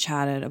already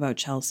chatted about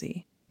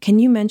Chelsea. Can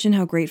you mention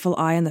how grateful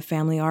I and the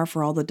family are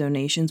for all the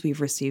donations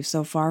we've received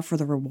so far for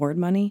the reward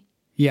money?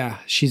 Yeah,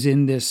 she's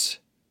in this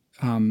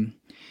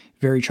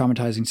very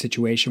traumatizing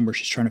situation where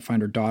she's trying to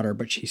find her daughter,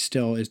 but she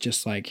still is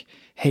just like,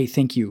 hey,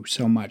 thank you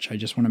so much. I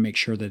just want to make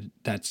sure that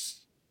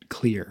that's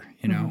clear,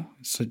 you know?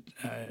 So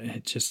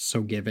it's just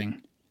so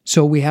giving.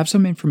 So we have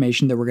some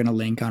information that we're going to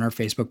link on our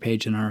Facebook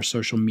page and on our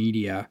social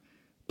media.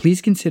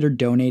 Please consider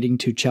donating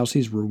to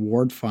Chelsea's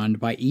reward fund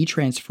by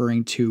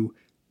e-transferring to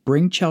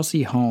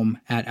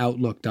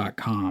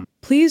bringchelseahome@outlook.com.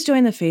 Please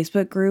join the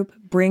Facebook group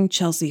Bring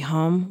Chelsea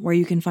Home, where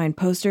you can find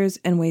posters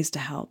and ways to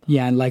help.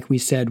 Yeah, and like we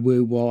said,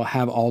 we will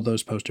have all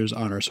those posters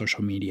on our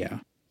social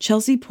media.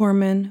 Chelsea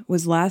Poorman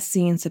was last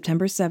seen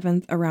September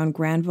 7th around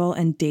Granville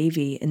and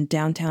Davie in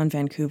downtown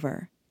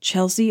Vancouver.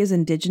 Chelsea is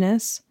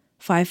Indigenous,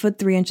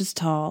 5'3"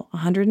 tall,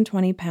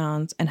 120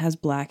 pounds, and has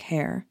black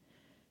hair.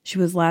 She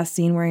was last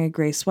seen wearing a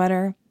gray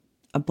sweater,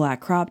 a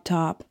black crop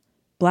top,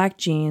 black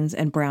jeans,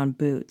 and brown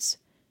boots.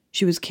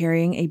 She was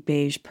carrying a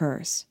beige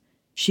purse.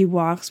 She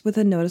walks with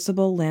a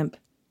noticeable limp,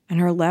 and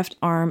her left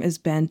arm is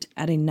bent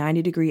at a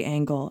 90-degree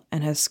angle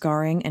and has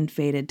scarring and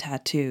faded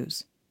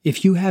tattoos.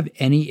 If you have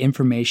any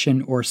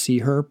information or see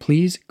her,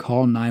 please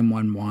call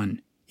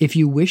 911. If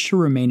you wish to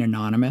remain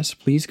anonymous,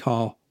 please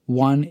call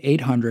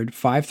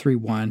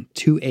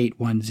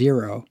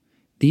 1-800-531-2810.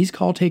 These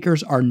call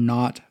takers are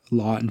not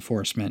law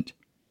enforcement,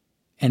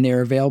 and they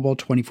are available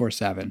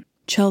 24/7.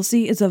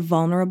 Chelsea is a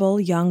vulnerable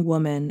young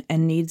woman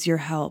and needs your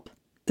help.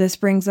 This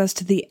brings us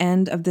to the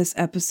end of this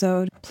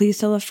episode. Please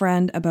tell a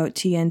friend about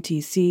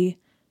TNTC,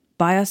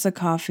 buy us a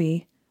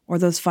coffee, or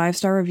those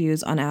 5-star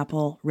reviews on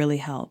Apple really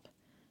help.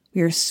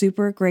 We are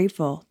super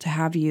grateful to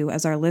have you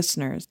as our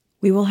listeners.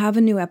 We will have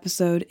a new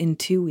episode in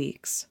 2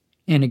 weeks.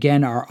 And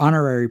again, our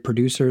honorary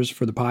producers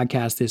for the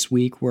podcast this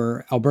week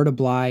were Alberta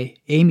Bly,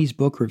 Amy's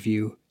Book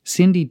Review,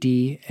 Cindy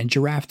D, and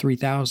Giraffe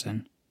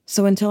 3000.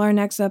 So until our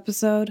next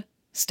episode,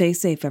 stay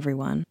safe,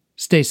 everyone.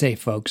 Stay safe,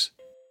 folks.